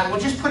 and they're like, well,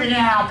 just put it in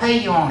and I'll pay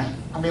you on it.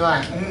 I'll be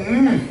like,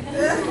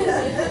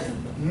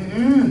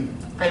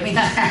 pay me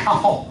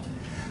now.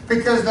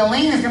 Because the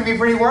lien is going to be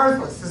pretty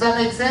worthless. Does that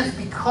make sense?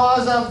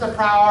 Because of the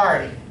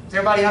priority. Is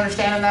everybody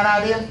understanding that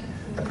idea?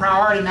 The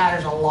priority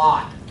matters a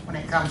lot when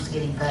it comes to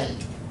getting paid.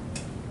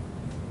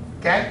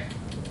 Okay?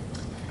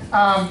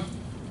 Why am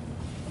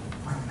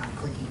I not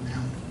clicking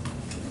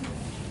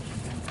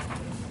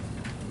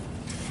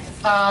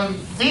now?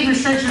 Deed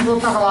restrictions we'll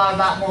talk a lot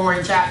about more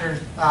in chapter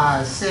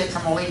 6.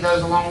 I'm going to leave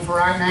those alone for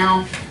right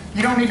now.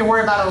 You don't need to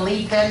worry about a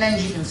lien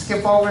pendants. You can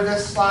skip over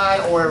this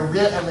slide, or a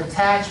writ of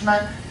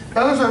attachment.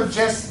 Those are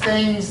just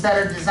things that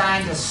are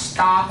designed to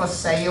stop a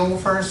sale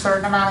for a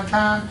certain amount of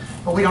time,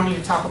 but we don't need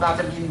to talk about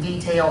them in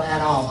detail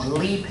at all. A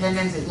lien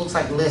pendants, it looks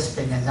like list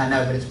pendants, I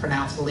know, but it's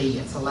pronounced lien.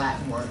 It's a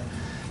Latin word.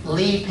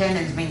 Lien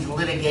pendants means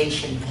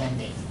litigation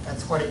pending.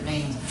 That's what it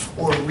means.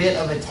 Or writ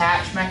of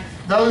attachment.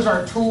 Those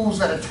are tools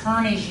that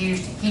attorneys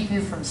use to keep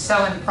you from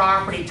selling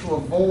property to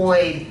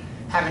avoid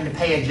having to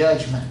pay a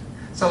judgment.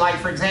 So like,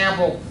 for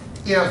example,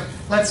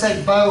 if, let's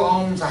say, Bo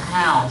owns a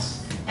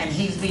house and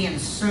he's being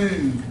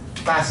sued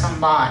by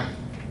somebody,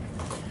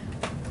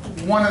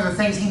 one of the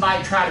things he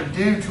might try to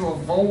do to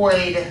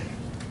avoid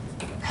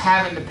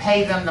having to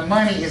pay them the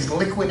money is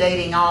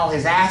liquidating all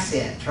his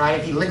assets, right?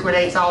 If he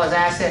liquidates all his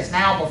assets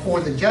now before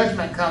the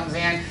judgment comes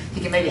in,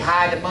 he can maybe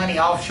hide the money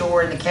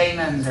offshore in the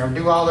Caymans or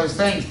do all those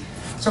things.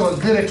 So a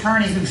good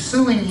attorney who's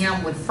suing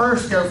him would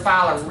first go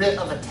file a writ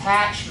of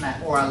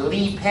attachment or a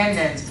lien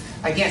pendants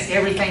against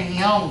everything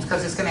he owns,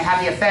 because it's going to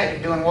have the effect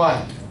of doing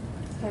what?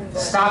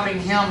 Stopping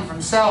him from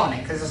selling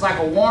it, because it's like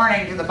a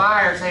warning to the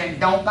buyer saying,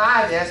 don't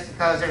buy this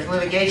because there's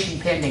litigation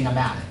pending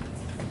about it.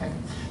 Okay?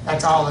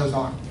 That's all those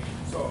are.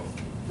 So,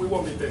 we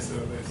won't be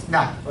tested on this?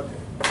 No. Okay.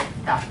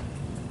 No.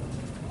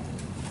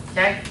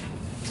 Okay?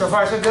 So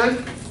far so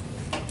good?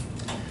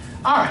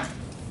 Alright.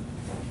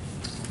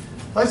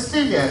 Let's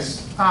do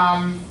this.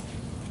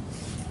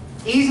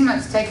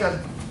 Easements take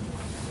a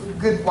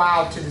good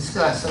while to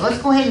discuss. So let's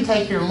go ahead and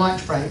take your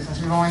lunch break,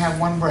 since we only have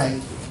one break.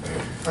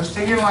 Let's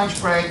take your lunch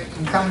break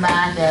and come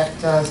back at,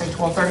 say,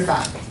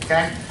 12:35,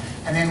 okay?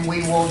 And then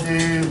we will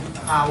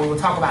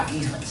talk about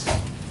easements.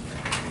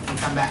 We'll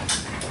come back.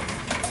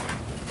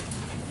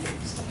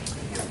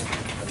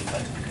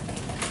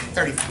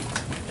 35.